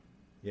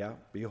 Yeah.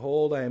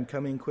 Behold, I am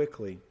coming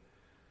quickly.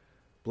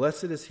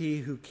 Blessed is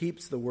he who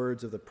keeps the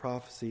words of the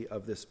prophecy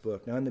of this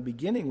book. Now, in the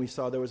beginning, we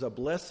saw there was a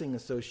blessing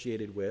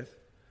associated with,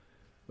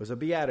 was a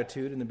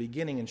beatitude in the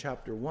beginning in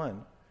chapter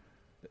 1.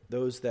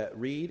 Those that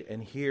read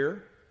and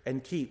hear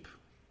and keep.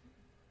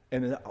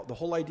 And the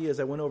whole idea, as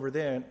I went over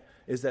there,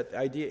 is that the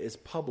idea is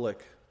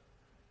public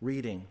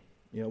reading.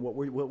 What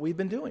we've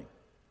been doing.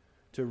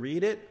 To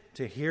read it,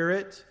 to hear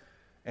it,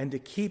 and to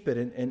keep it.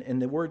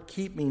 And the word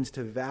keep means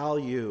to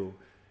value.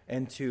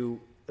 And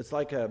it's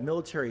like a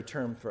military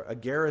term for a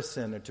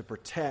garrison, or to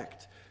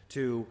protect,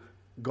 to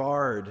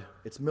guard.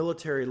 It's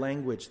military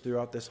language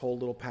throughout this whole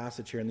little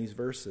passage here in these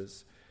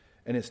verses.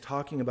 And it's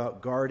talking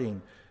about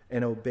guarding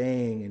and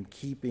obeying and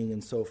keeping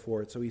and so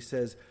forth. So he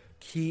says,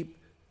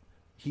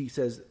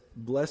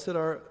 blessed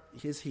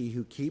is he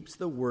who keeps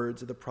the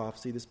words of the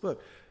prophecy of this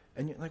book.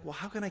 And you're like, well,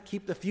 how can I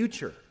keep the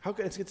future?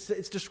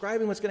 It's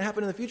describing what's going to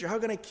happen in the future. How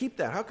can I keep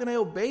that? How can I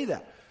obey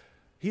that?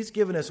 He's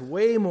given us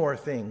way more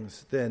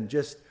things than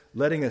just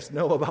letting us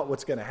know about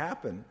what's going to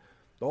happen.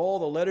 All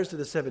the letters to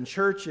the 7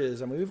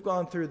 churches. We've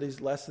gone through these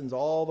lessons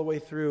all the way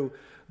through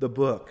the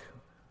book.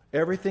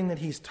 Everything that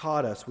he's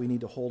taught us, we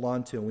need to hold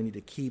on to, and we need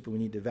to keep, and we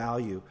need to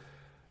value.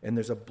 And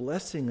there's a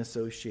blessing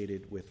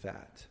associated with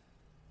that.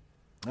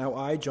 Now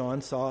I,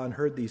 John, saw and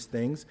heard these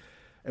things,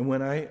 and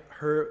when I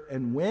heard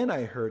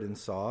and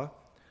saw,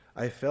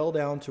 I fell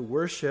down to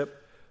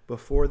worship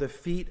before the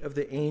feet of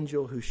the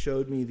angel who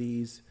showed me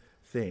these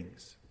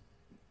things.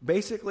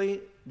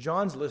 Basically,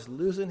 John's just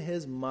losing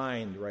his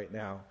mind right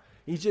now.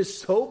 He's just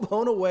so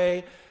blown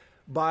away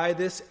by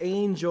this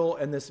angel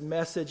and this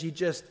message.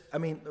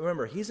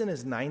 Remember, he's in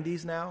his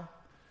 90s now.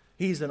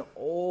 He's an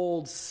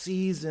old,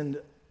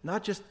 seasoned,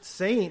 not just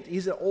saint,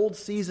 he's an old,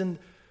 seasoned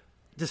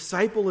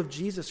disciple of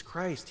Jesus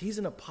Christ. He's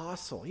an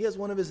apostle. He has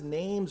one of his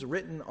names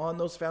written on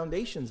those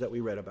foundations that we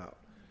read about.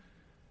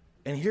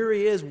 And here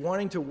he is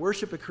wanting to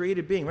worship a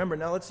created being. Remember,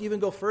 now let's even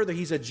go further.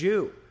 He's a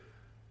Jew.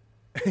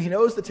 He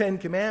knows the 10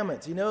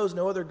 Commandments. He knows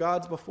no other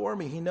gods before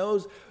me. He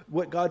knows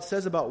what God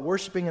says about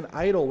worshiping an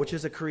idol, which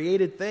is a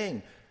created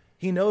thing.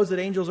 He knows that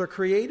angels are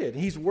created.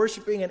 He's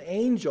worshiping an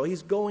angel.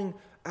 He's going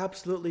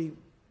absolutely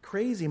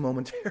crazy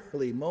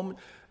momentarily.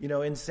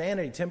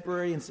 Insanity,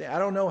 temporary insanity. I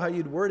don't know how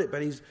you'd word it,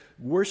 but he's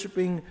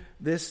worshiping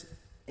this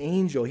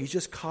angel. He's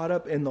just caught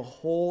up in the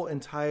whole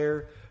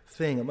entire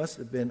thing. It must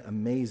have been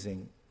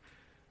amazing.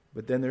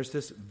 But then there's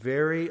this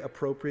very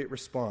appropriate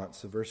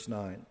response of verse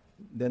 9.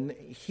 Then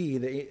he,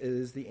 that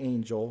is the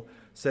angel,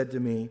 said to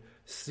me,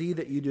 see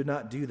that you do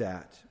not do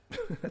that.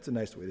 That's a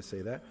nice way to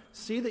say that.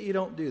 See that you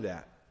don't do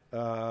that.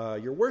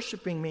 You're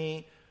worshiping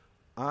me,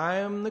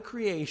 I'm the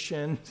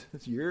creation.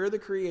 You're the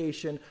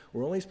creation.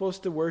 We're only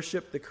supposed to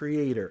worship the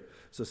Creator.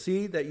 So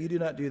see that you do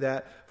not do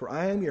that, for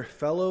I am your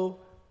fellow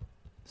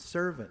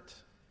servant.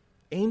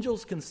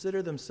 Angels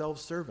consider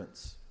themselves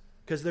servants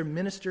because they're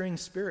ministering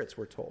spirits,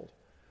 we're told.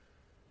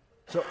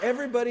 So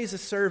everybody's a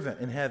servant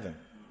in heaven.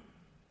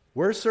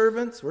 We're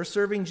servants. We're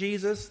serving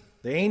Jesus.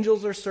 The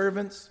angels are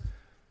servants.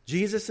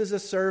 Jesus is a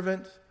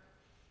servant.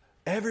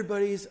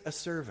 Everybody's a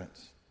servant.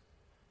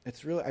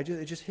 It's really,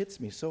 it just hits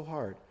me so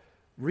hard.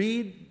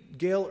 Read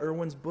Gail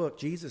Irwin's book,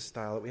 Jesus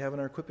Style, that we have in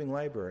our equipping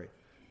library.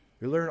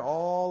 We learn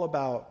all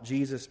about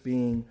Jesus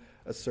being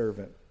a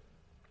servant.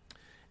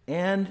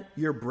 And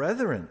your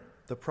brethren,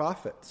 the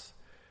prophets,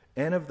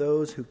 and of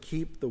those who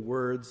keep the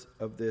words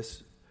of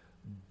this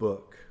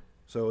book.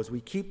 So as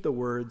we keep the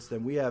words,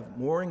 then we have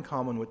more in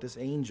common with this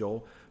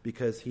angel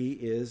because he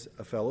is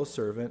a fellow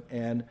servant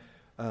and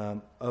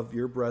of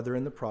your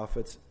brethren, the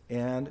prophets,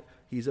 and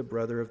he's a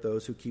brother of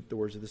those who keep the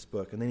words of this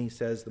book. And then he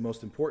says the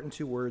most important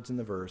two words in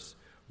the verse,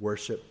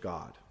 worship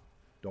God.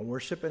 Don't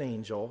worship an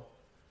angel,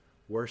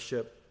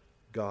 worship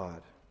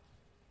God.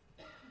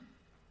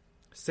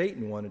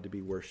 Satan wanted to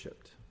be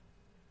worshipped.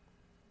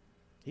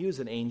 He was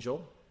an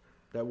angel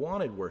that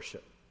wanted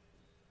worship.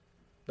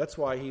 That's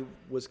why he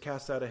was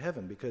cast out of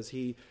heaven, because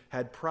he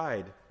had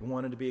pride and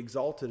wanted to be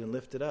exalted and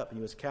lifted up. And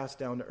he was cast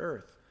down to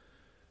earth.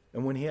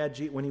 And when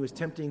he was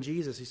tempting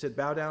Jesus, he said,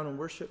 bow down and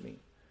worship me.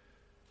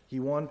 He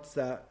wants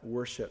that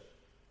worship,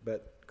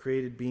 but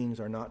created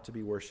beings are not to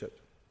be worshipped.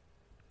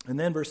 And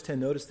then verse 10,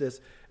 notice this,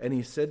 and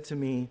he said to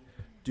me,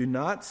 do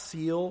not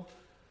seal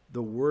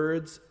the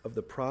words of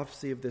the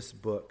prophecy of this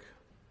book,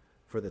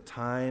 for the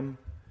time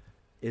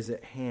is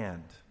at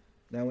hand.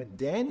 Now in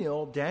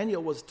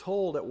Daniel was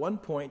told at one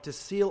point to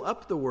seal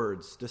up the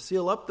words, to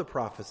seal up the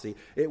prophecy.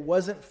 It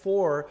wasn't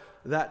for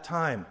that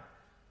time,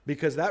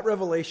 because that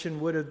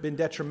revelation would have been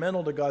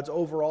detrimental to God's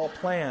overall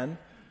plan.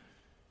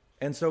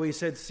 And so he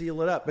said,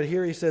 seal it up. But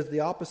here he says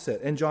the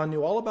opposite. And John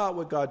knew all about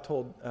what God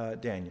told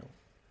Daniel.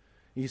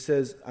 He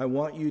says, I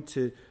want you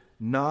to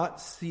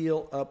not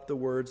seal up the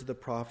words of the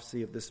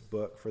prophecy of this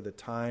book, for the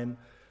time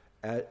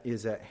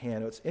is at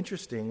hand. What's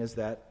interesting is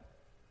that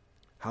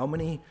how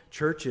many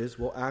churches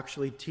will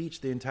actually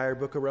teach the entire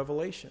book of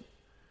Revelation?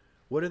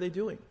 What are they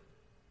doing?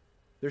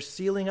 They're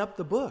sealing up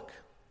the book.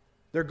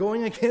 They're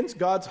going against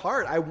God's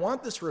heart. I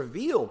want this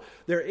revealed.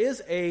 There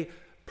is a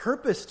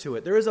purpose to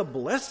it. There is a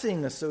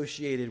blessing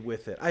associated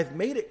with it. I've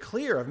made it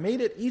clear. I've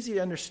made it easy to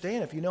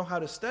understand if you know how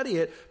to study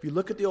it. If you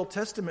look at the Old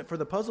Testament for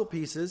the puzzle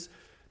pieces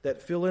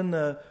that fill in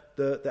the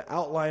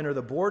outline or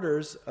the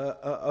borders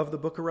of the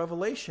book of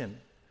Revelation.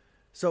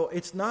 So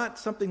it's not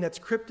something that's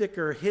cryptic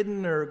or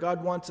hidden or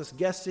God wants us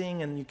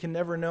guessing and you can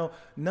never know.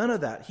 None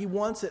of that. He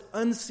wants it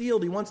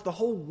unsealed. He wants the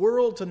whole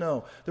world to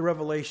know the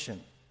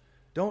revelation.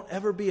 Don't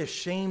ever be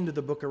ashamed of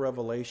the book of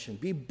Revelation.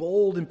 Be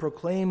bold in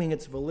proclaiming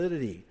its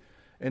validity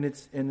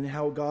and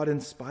how God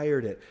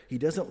inspired it. He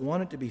doesn't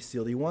want it to be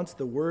sealed. He wants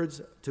the words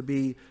to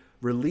be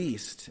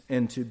released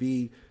and to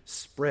be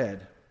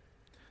spread.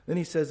 Then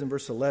he says in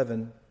verse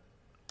 11,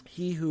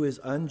 he who is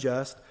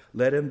unjust,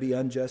 let him be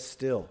unjust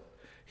still.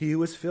 He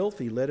who is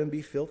filthy, let him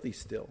be filthy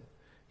still.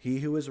 He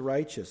who is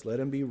righteous, let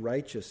him be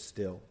righteous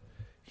still.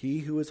 He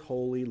who is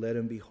holy, let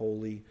him be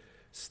holy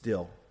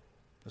still.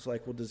 It's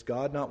like, well, does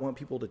God not want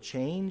people to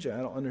change? I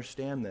don't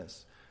understand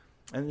this.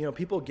 And,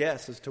 people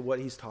guess as to what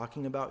he's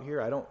talking about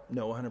here. I don't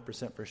know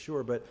 100% for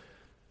sure, but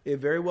it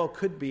very well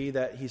could be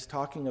that he's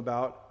talking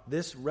about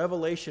this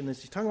revelation.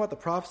 He's talking about the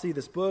prophecy of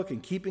this book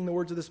and keeping the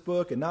words of this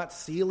book and not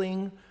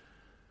sealing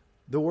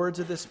the words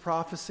of this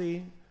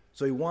prophecy.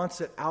 So he wants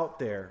it out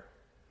there.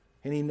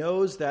 And he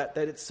knows that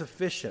it's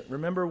sufficient.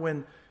 Remember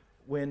when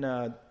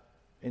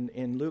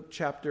in Luke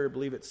chapter, I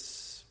believe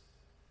it's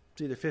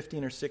either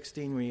 15 or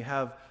 16, where you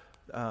have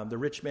the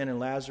rich man and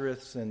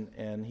Lazarus, and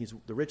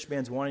the rich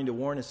man's wanting to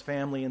warn his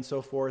family and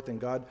so forth,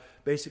 and God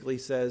basically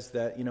says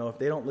that, if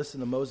they don't listen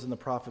to Moses and the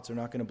prophets, they're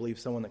not going to believe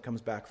someone that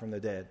comes back from the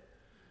dead.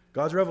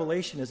 God's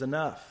revelation is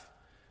enough.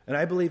 And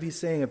I believe he's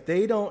saying if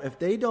they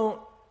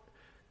don't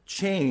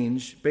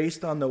change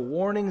based on the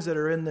warnings that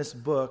are in this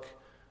book,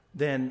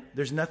 then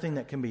there's nothing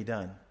that can be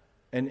done.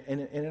 And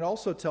it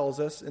also tells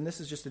us, and this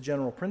is just a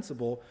general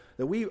principle,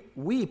 that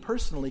we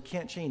personally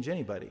can't change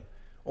anybody.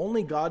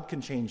 Only God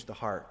can change the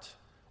heart.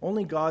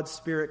 Only God's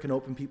Spirit can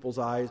open people's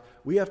eyes.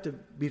 We have to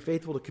be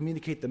faithful to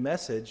communicate the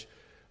message,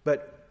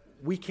 but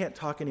we can't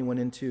talk anyone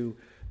into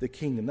the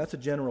kingdom. That's a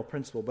general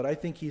principle. But I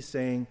think he's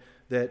saying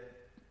that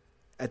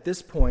at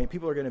this point,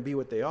 people are going to be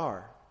what they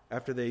are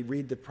after they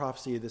read the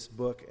prophecy of this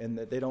book and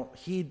that they don't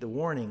heed the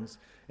warnings.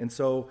 And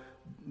so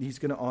he's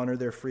going to honor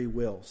their free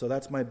will. So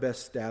that's my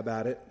best stab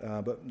at it.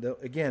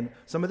 Again,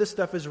 some of this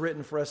stuff is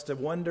written for us to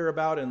wonder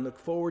about and look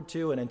forward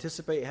to and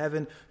anticipate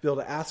heaven, be able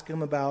to ask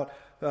him about.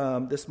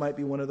 This might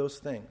be one of those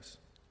things.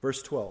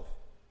 Verse 12.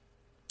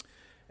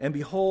 And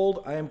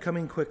behold, I am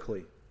coming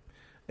quickly,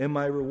 and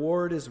my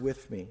reward is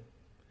with me,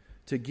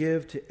 to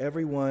give to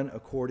everyone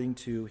according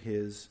to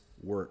his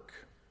work.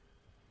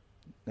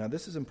 Now,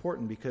 this is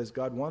important because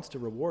God wants to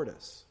reward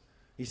us.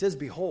 He says,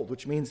 behold,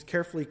 which means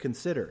carefully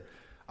consider.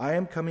 I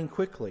am coming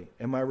quickly,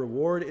 and my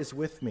reward is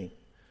with me.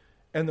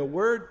 And the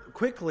word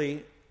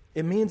quickly,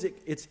 it means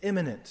it's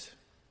imminent.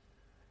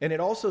 And it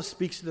also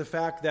speaks to the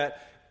fact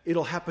that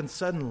it'll happen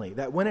suddenly,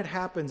 that when it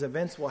happens,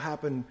 events will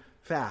happen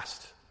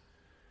fast.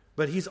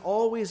 But he's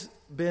always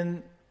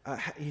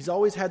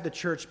had the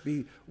church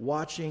be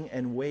watching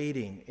and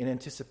waiting in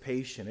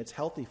anticipation. It's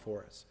healthy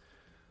for us.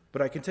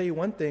 But I can tell you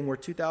one thing, we're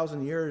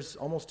 2,000 years,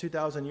 almost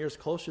 2,000 years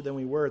closer than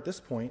we were at this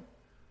point.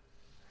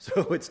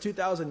 So it's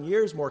 2,000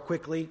 years more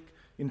quickly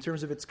in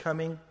terms of its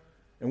coming,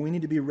 and we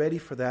need to be ready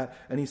for that.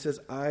 And he says,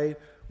 I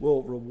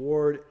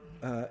will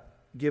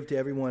give to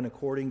everyone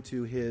according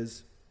to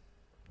his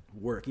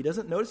work. He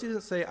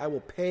doesn't say, I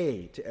will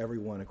pay to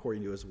everyone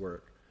according to his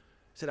work.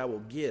 He said, I will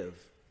give.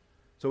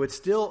 So it's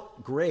still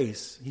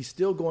grace. He's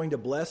still going to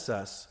bless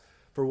us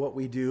for what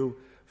we do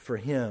for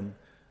him,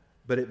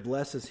 but it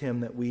blesses him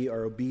that we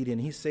are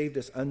obedient. He saved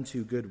us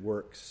unto good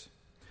works.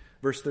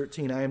 Verse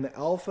 13, I am the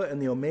Alpha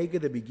and the Omega,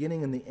 the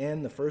beginning and the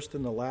end, the first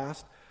and the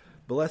last.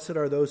 Blessed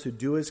are those who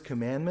do his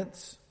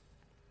commandments,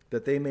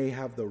 that they may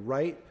have the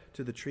right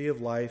to the tree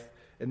of life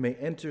and may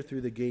enter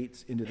through the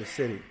gates into the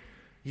city.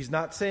 He's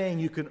not saying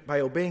you can,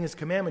 by obeying his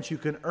commandments, you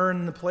can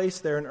earn the place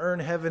there and earn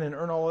heaven and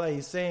earn all of that.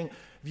 He's saying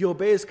if you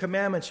obey his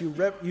commandments,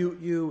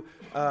 you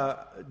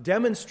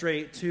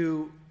demonstrate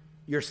to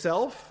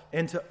yourself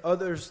and to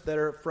others that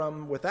are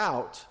from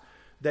without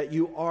that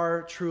you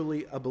are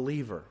truly a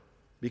believer.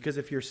 Because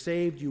if you're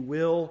saved, you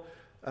will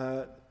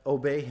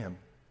obey him.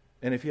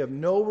 And if you have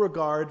no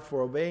regard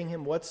for obeying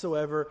him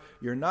whatsoever,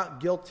 you're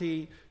not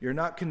guilty, you're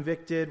not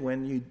convicted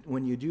when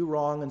you do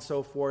wrong and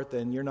so forth,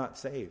 then you're not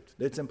saved.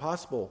 It's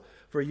impossible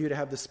for you to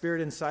have the Spirit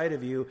inside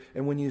of you,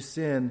 and when you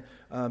sin,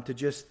 to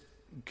just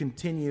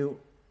continue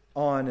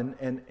on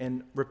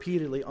and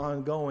repeatedly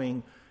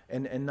ongoing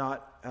and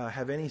not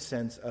have any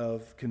sense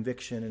of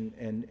conviction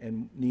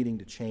and needing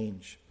to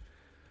change.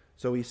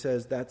 So he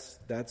says that's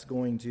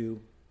going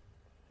to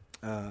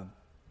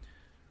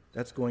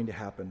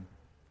happen.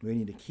 We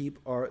need to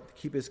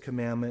keep his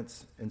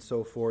commandments and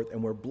so forth,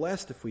 and we're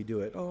blessed if we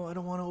do it. Oh, I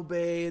don't want to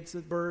obey, it's a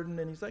burden.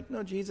 And he's like,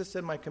 no, Jesus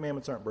said my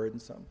commandments aren't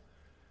burdensome.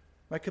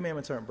 My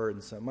commandments aren't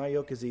burdensome. My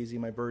yoke is easy,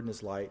 my burden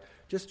is light.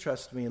 Just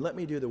trust me and let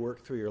me do the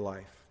work through your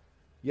life.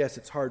 Yes,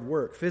 it's hard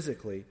work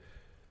physically,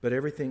 but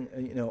everything,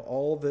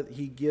 all that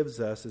he gives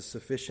us is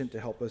sufficient to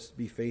help us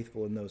be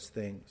faithful in those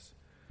things.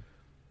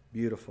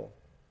 Beautiful.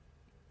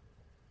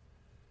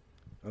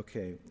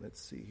 Okay,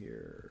 let's see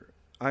here.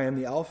 I am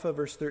the Alpha,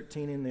 verse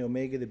 13, and the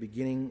Omega, the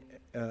beginning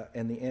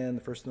and the end,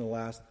 the first and the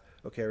last.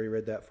 Okay, I already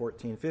read that,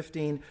 14,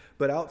 15.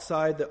 But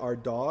outside are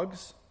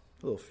dogs,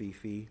 a little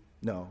Fifi.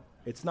 No,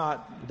 it's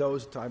not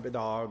those type of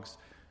dogs.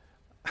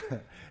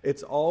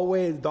 It's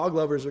always, dog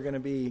lovers are going to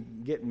be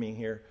getting me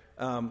here.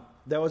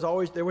 There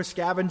were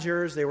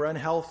scavengers, they were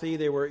unhealthy,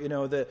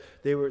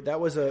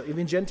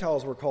 even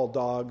Gentiles were called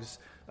dogs.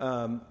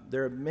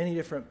 There are many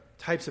different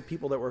types of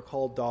people that were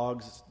called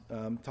dogs,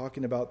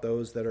 talking about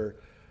those that are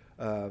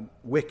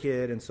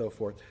wicked and so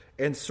forth.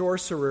 And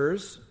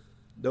sorcerers,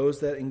 those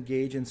that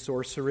engage in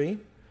sorcery.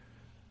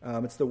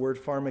 It's the word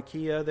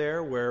pharmakia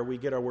there, where we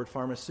get our word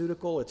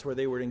pharmaceutical. It's where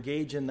they would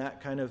engage in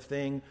that kind of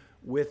thing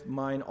with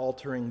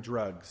mind-altering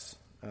drugs.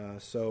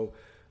 So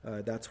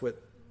that's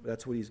what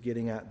he's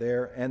getting at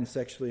there. And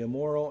sexually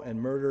immoral, and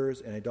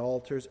murderers, and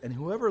idolaters, and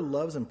whoever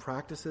loves and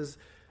practices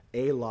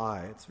a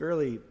lie. It's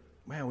really,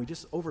 we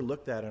just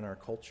overlook that in our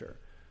culture.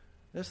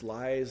 This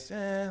lies,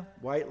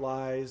 white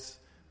lies.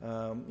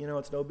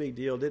 It's no big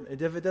deal.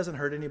 If it doesn't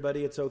hurt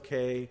anybody, it's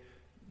okay.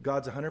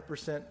 God's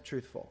 100%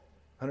 truthful,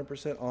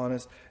 100%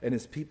 honest, and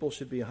his people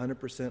should be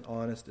 100%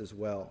 honest as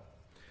well.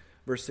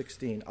 Verse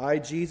 16, I,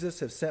 Jesus,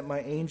 have sent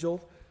my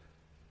angel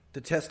to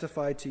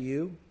testify to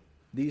you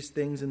these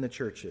things in the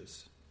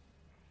churches.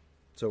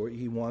 So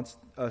he wants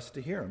us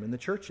to hear them in the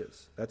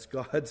churches. That's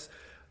God's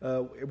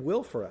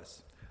will for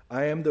us.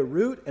 I am the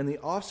root and the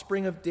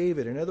offspring of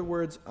David. In other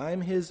words,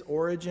 I'm his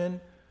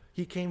origin.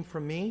 He came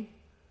from me,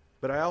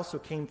 but I also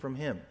came from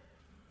him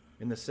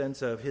in the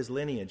sense of his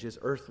lineage, his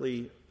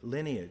earthly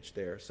lineage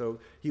there. So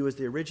he was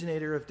the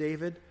originator of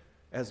David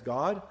as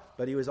God,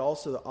 but he was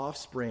also the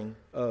offspring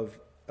of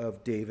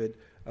David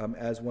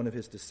as one of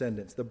his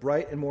descendants. The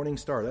bright and morning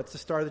star, that's the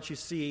star that you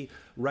see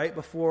right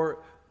before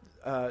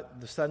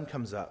the sun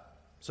comes up.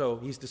 So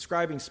he's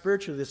describing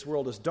spiritually this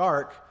world as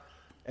dark,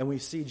 and we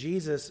see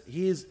Jesus,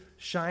 he's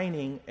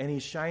shining, and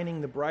he's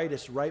shining the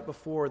brightest right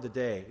before the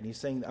day. And he's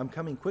saying, I'm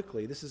coming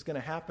quickly. This is going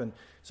to happen.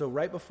 So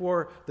right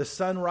before the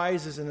sun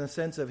rises, in the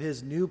sense of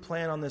his new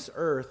plan on this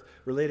earth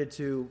related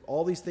to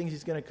all these things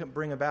he's going to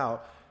bring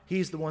about,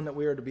 he's the one that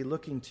we are to be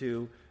looking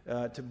to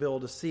be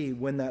able to see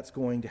when that's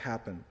going to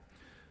happen.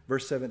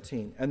 Verse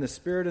 17, and the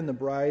Spirit and the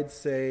bride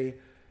say,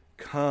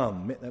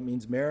 come. That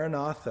means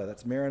Maranatha.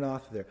 That's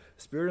Maranatha there.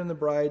 The Spirit and the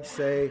bride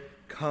say,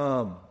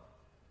 come.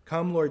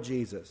 Come, Lord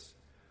Jesus.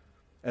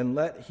 And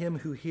let him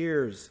who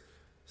hears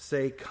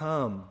say,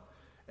 come.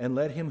 And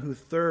let him who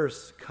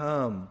thirsts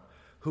come.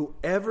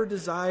 Whoever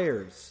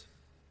desires.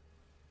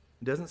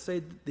 It doesn't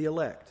say the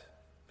elect.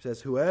 It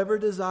says, whoever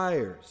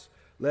desires,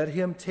 let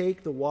him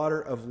take the water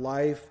of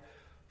life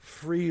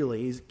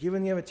freely. He's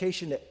given the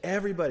invitation to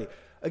everybody.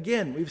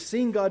 Again, we've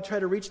seen God try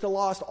to reach the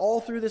lost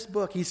all through this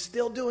book. He's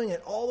still doing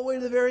it all the way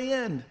to the very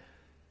end.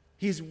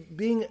 He's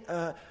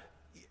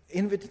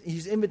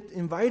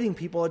inviting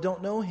people that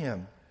don't know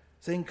him,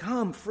 saying,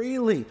 come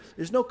freely.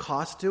 There's no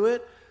cost to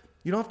it.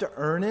 You don't have to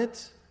earn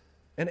it.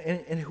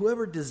 And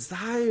whoever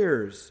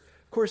desires,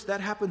 of course,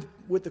 that happens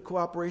with the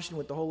cooperation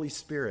with the Holy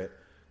Spirit.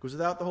 Because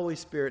without the Holy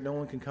Spirit, no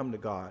one can come to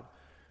God.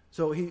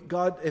 So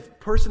God, if a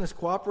person is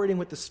cooperating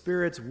with the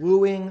Spirit's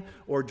wooing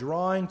or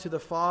drawing to the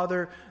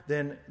Father,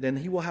 then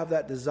he will have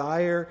that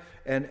desire,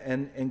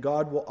 and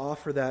God will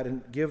offer that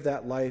and give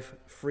that life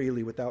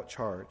freely without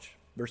charge.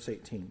 Verse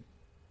 18.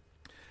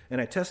 And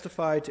I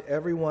testify to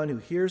everyone who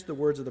hears the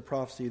words of the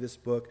prophecy of this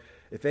book,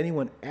 if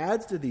anyone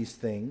adds to these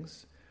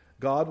things,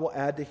 God will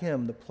add to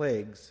him the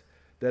plagues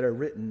that are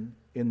written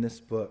in this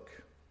book.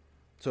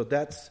 So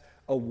that's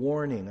a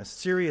warning, a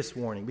serious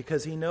warning,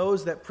 because he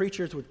knows that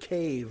preachers would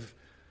cave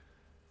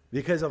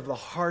because of the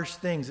harsh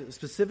things,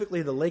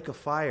 specifically the lake of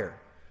fire.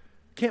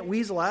 You can't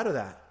weasel out of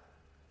that.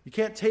 You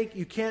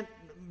can't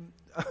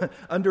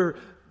under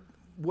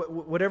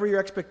whatever your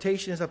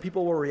expectation is how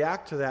people will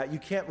react to that, you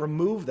can't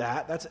remove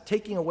that. That's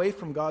taking away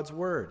from God's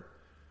word.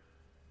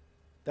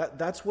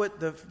 That's what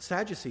the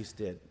Sadducees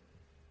did.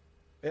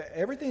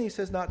 Everything he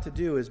says not to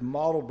do is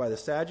modeled by the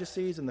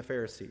Sadducees and the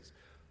Pharisees.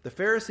 The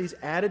Pharisees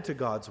added to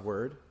God's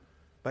word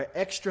by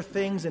extra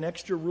things and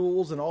extra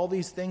rules and all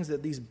these things,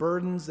 these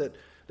burdens that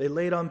they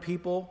laid on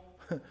people.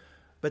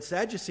 But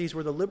Sadducees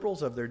were the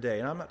liberals of their day.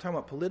 And I'm not talking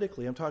about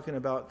politically, I'm talking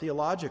about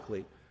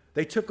theologically.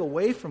 They took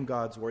away from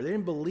God's word. They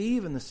didn't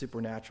believe in the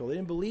supernatural. They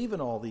didn't believe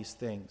in all these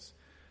things.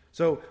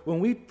 So when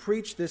we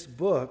preach this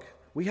book,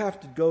 we have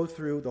to go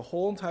through the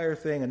whole entire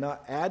thing and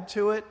not add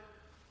to it.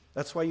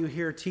 That's why you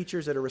hear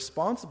teachers that are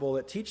responsible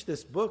that teach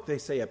this book. They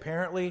say,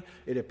 apparently,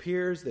 it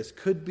appears, this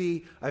could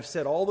be. I've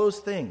said all those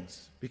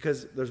things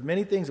because there's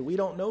many things that we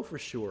don't know for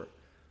sure.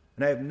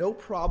 And I have no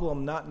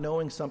problem not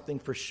knowing something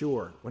for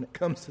sure when it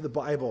comes to the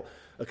Bible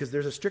because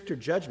there's a stricter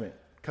judgment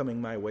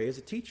coming my way as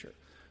a teacher.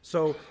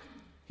 So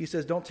he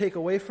says, don't take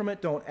away from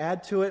it, don't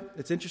add to it.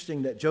 It's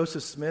interesting that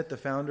Joseph Smith, the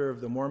founder of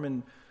the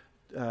Mormon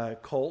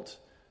cult,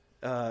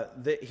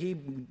 that he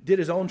did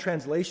his own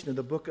translation of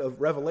the book of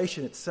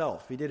Revelation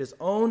itself. He did his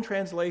own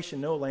translation,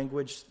 no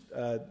language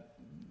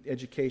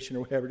education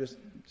or whatever, just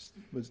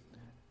was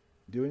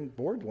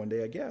bored one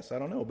day, I guess. I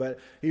don't know. But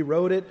he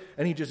wrote it,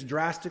 and he just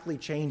drastically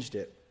changed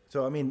it.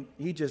 So, I mean,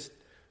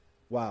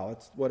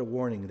 what a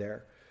warning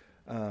there.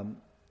 And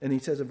he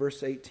says in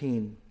verse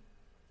 18,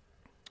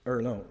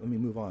 let me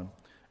move on.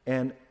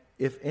 And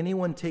if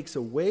anyone takes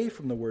away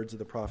from the words of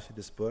the prophecy of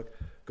this book,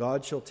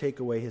 God shall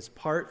take away his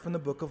part from the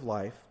book of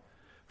life,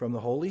 from the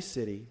holy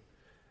city,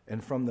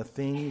 and from the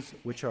things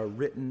which are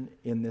written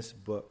in this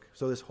book.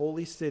 So this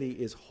holy city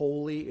is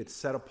holy. It's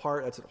set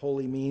apart. That's what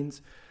holy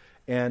means.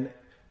 And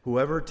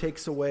whoever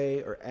takes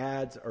away or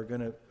adds are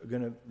going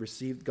to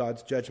receive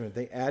God's judgment. If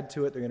they add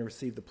to it, they're going to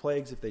receive the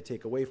plagues. If they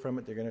take away from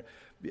it, they're going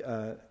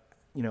to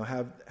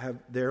have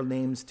their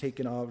names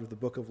taken out of the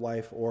book of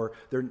life,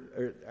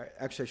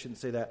 actually I shouldn't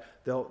say that.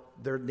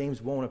 Their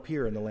names won't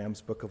appear in the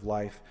Lamb's book of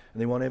life,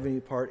 and they won't have any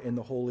part in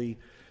the holy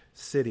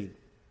city.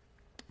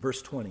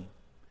 Verse 20,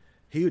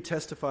 he who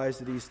testifies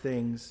to these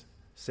things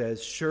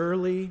says,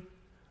 surely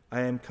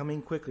I am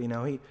coming quickly.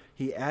 Now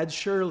he adds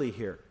surely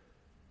here.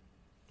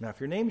 Now if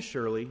your name's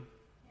Shirley,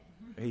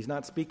 he's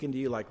not speaking to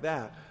you like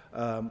that.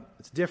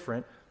 It's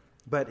different,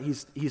 but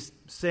he's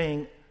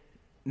saying,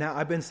 now,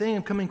 I've been saying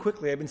I'm coming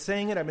quickly. I've been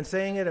saying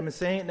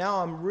it.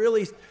 Now I'm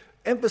really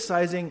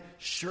emphasizing,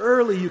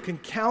 surely you can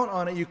count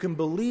on it. You can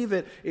believe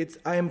it.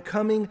 I am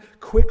coming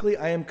quickly.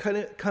 I am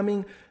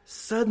coming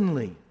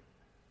suddenly.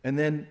 And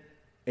then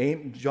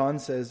John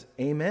says,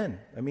 amen.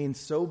 I mean,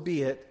 so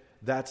be it.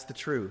 That's the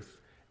truth.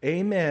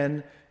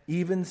 Amen.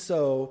 Even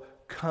so,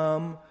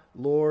 come,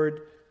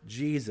 Lord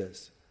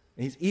Jesus.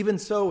 And even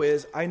so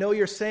is, I know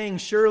you're saying,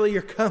 surely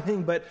you're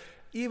coming, but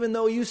even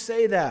though you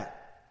say that,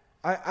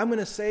 I'm going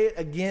to say it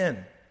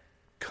again.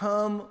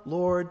 Come,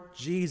 Lord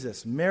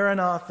Jesus.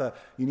 Maranatha.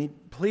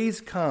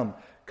 Please come.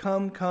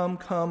 Come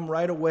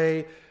right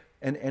away.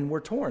 And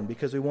we're torn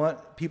because we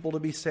want people to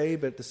be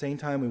saved, but at the same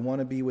time we want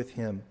to be with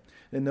him.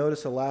 And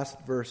notice the last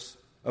verse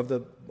of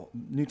the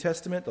New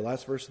Testament, the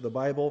last verse of the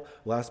Bible,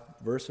 last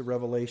verse of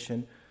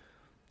Revelation.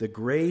 The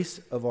grace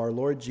of our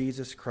Lord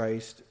Jesus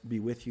Christ be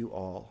with you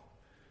all.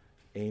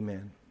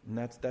 Amen. And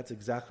that's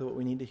exactly what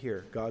we need to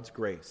hear. God's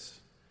grace.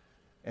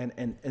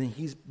 And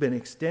he's been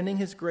extending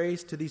his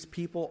grace to these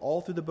people all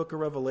through the book of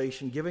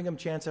Revelation, giving them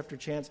chance after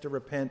chance to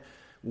repent,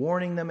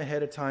 warning them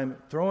ahead of time,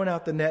 throwing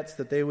out the nets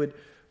that they would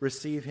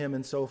receive him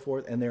and so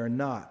forth, and they're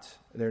not.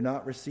 They're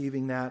not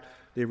receiving that.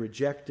 They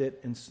reject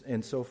it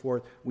and so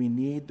forth. We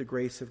need the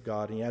grace of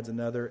God. And he adds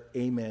another,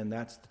 amen,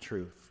 that's the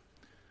truth.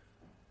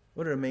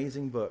 What an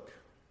amazing book.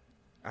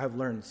 I've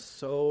learned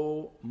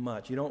so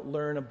much. You don't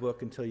learn a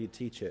book until you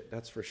teach it,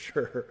 that's for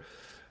sure.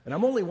 And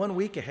I'm only 1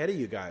 week ahead of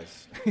you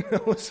guys,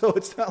 so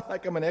it's not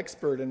like I'm an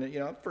expert in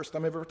it. First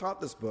time I've ever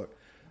taught this book.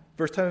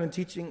 First time I'm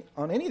teaching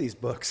on any of these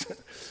books.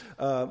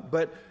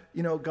 But,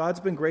 God's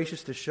been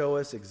gracious to show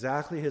us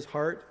exactly his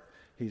heart.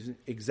 He's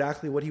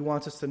exactly what he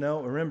wants us to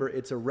know. Remember,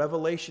 it's a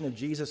revelation of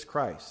Jesus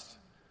Christ.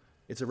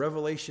 It's a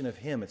revelation of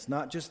him. It's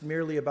not just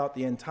merely about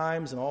the end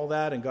times and all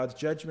that and God's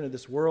judgment of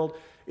this world.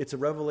 It's a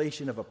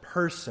revelation of a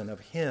person, of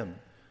him.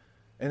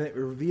 And it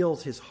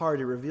reveals his heart.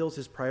 It reveals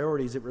his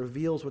priorities. It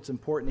reveals what's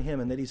important to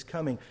him and that he's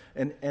coming.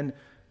 And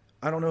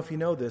I don't know if you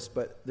know this,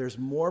 but there's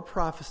more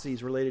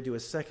prophecies related to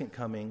his second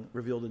coming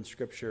revealed in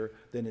Scripture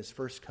than his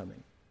first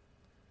coming.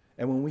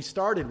 And when we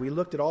started, we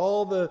looked at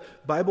all the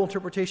Bible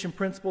interpretation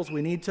principles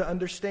we need to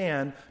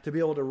understand to be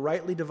able to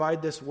rightly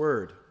divide this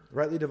word,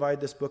 rightly divide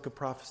this book of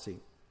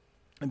prophecy.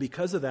 And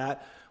because of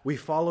that, we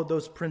followed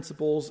those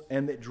principles,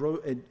 and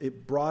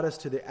it brought us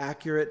to the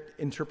accurate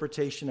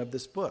interpretation of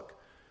this book.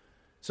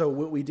 So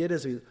what we did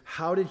is,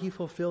 how did he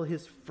fulfill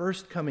his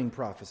first coming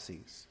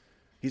prophecies?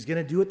 He's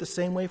going to do it the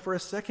same way for a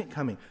second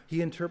coming.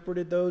 He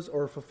interpreted those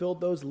or fulfilled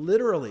those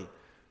literally.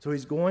 So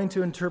he's going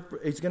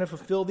to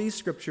fulfill these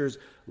scriptures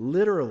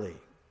literally.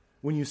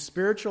 When you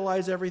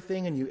spiritualize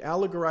everything and you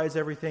allegorize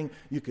everything,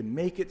 you can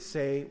make it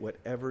say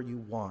whatever you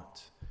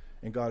want.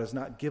 And God has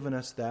not given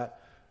us that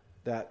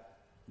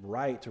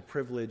right or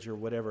privilege or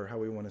whatever, how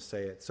we want to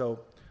say it. So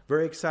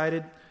very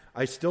excited.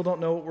 I still don't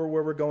know where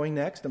we're going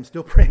next. I'm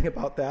still praying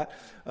about that.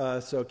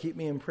 So keep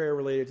me in prayer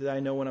related to that.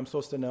 I know when I'm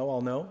supposed to know,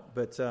 I'll know.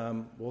 But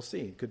we'll see.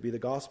 It could be the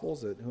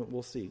Gospels.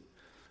 We'll see.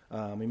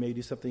 We may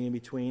do something in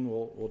between.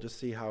 We'll just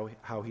see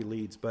how he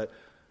leads. But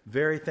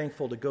very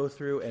thankful to go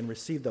through and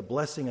receive the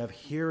blessing of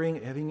hearing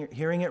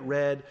it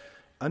read,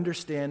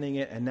 understanding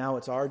it, and now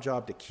it's our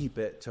job to keep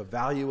it, to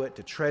value it,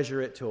 to treasure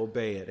it, to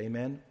obey it.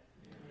 Amen?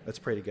 Let's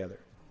pray together.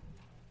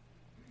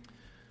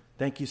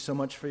 Thank you so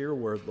much for your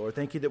word, Lord.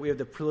 Thank you that we have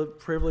the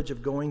privilege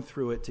of going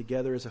through it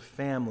together as a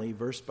family,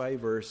 verse by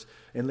verse,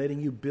 and letting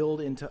you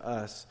build into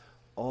us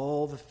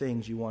all the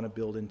things you want to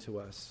build into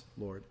us,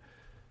 Lord.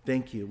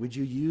 Thank you. Would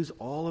you use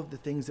all of the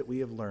things that we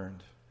have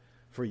learned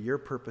for your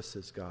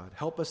purposes, God?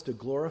 Help us to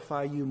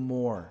glorify you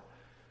more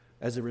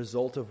as a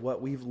result of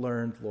what we've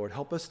learned, Lord.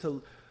 Help us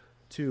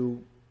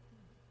to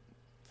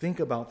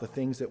think about the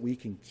things that we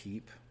can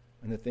keep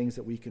and the things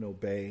that we can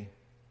obey.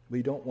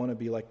 We don't want to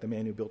be like the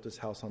man who built his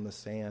house on the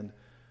sand,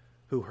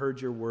 who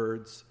heard your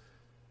words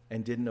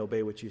and didn't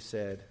obey what you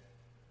said.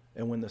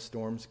 And when the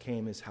storms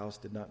came, his house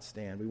did not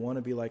stand. We want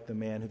to be like the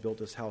man who built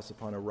his house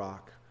upon a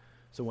rock.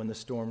 So when the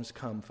storms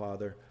come,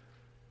 Father,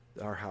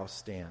 our house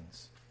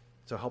stands.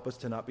 So help us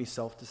to not be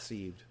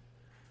self-deceived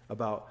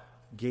about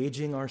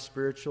gauging our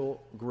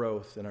spiritual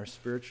growth and our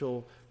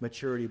spiritual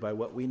maturity by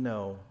what we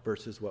know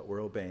versus what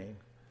we're obeying.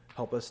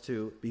 Help us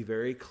to be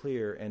very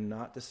clear and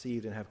not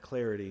deceived and have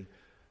clarity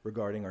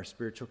regarding our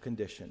spiritual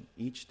condition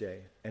each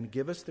day. And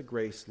give us the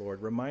grace,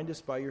 Lord. Remind us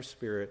by your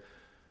Spirit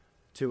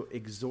to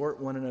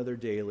exhort one another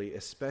daily,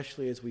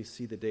 especially as we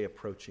see the day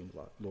approaching,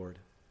 Lord.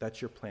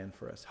 That's your plan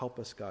for us. Help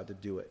us, God, to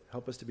do it.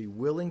 Help us to be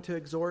willing to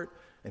exhort,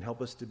 and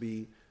help us to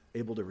be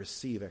able to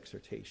receive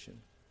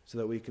exhortation so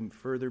that we can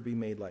further be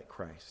made like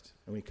Christ.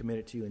 And we commit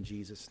it to you in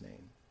Jesus'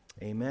 name.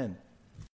 Amen.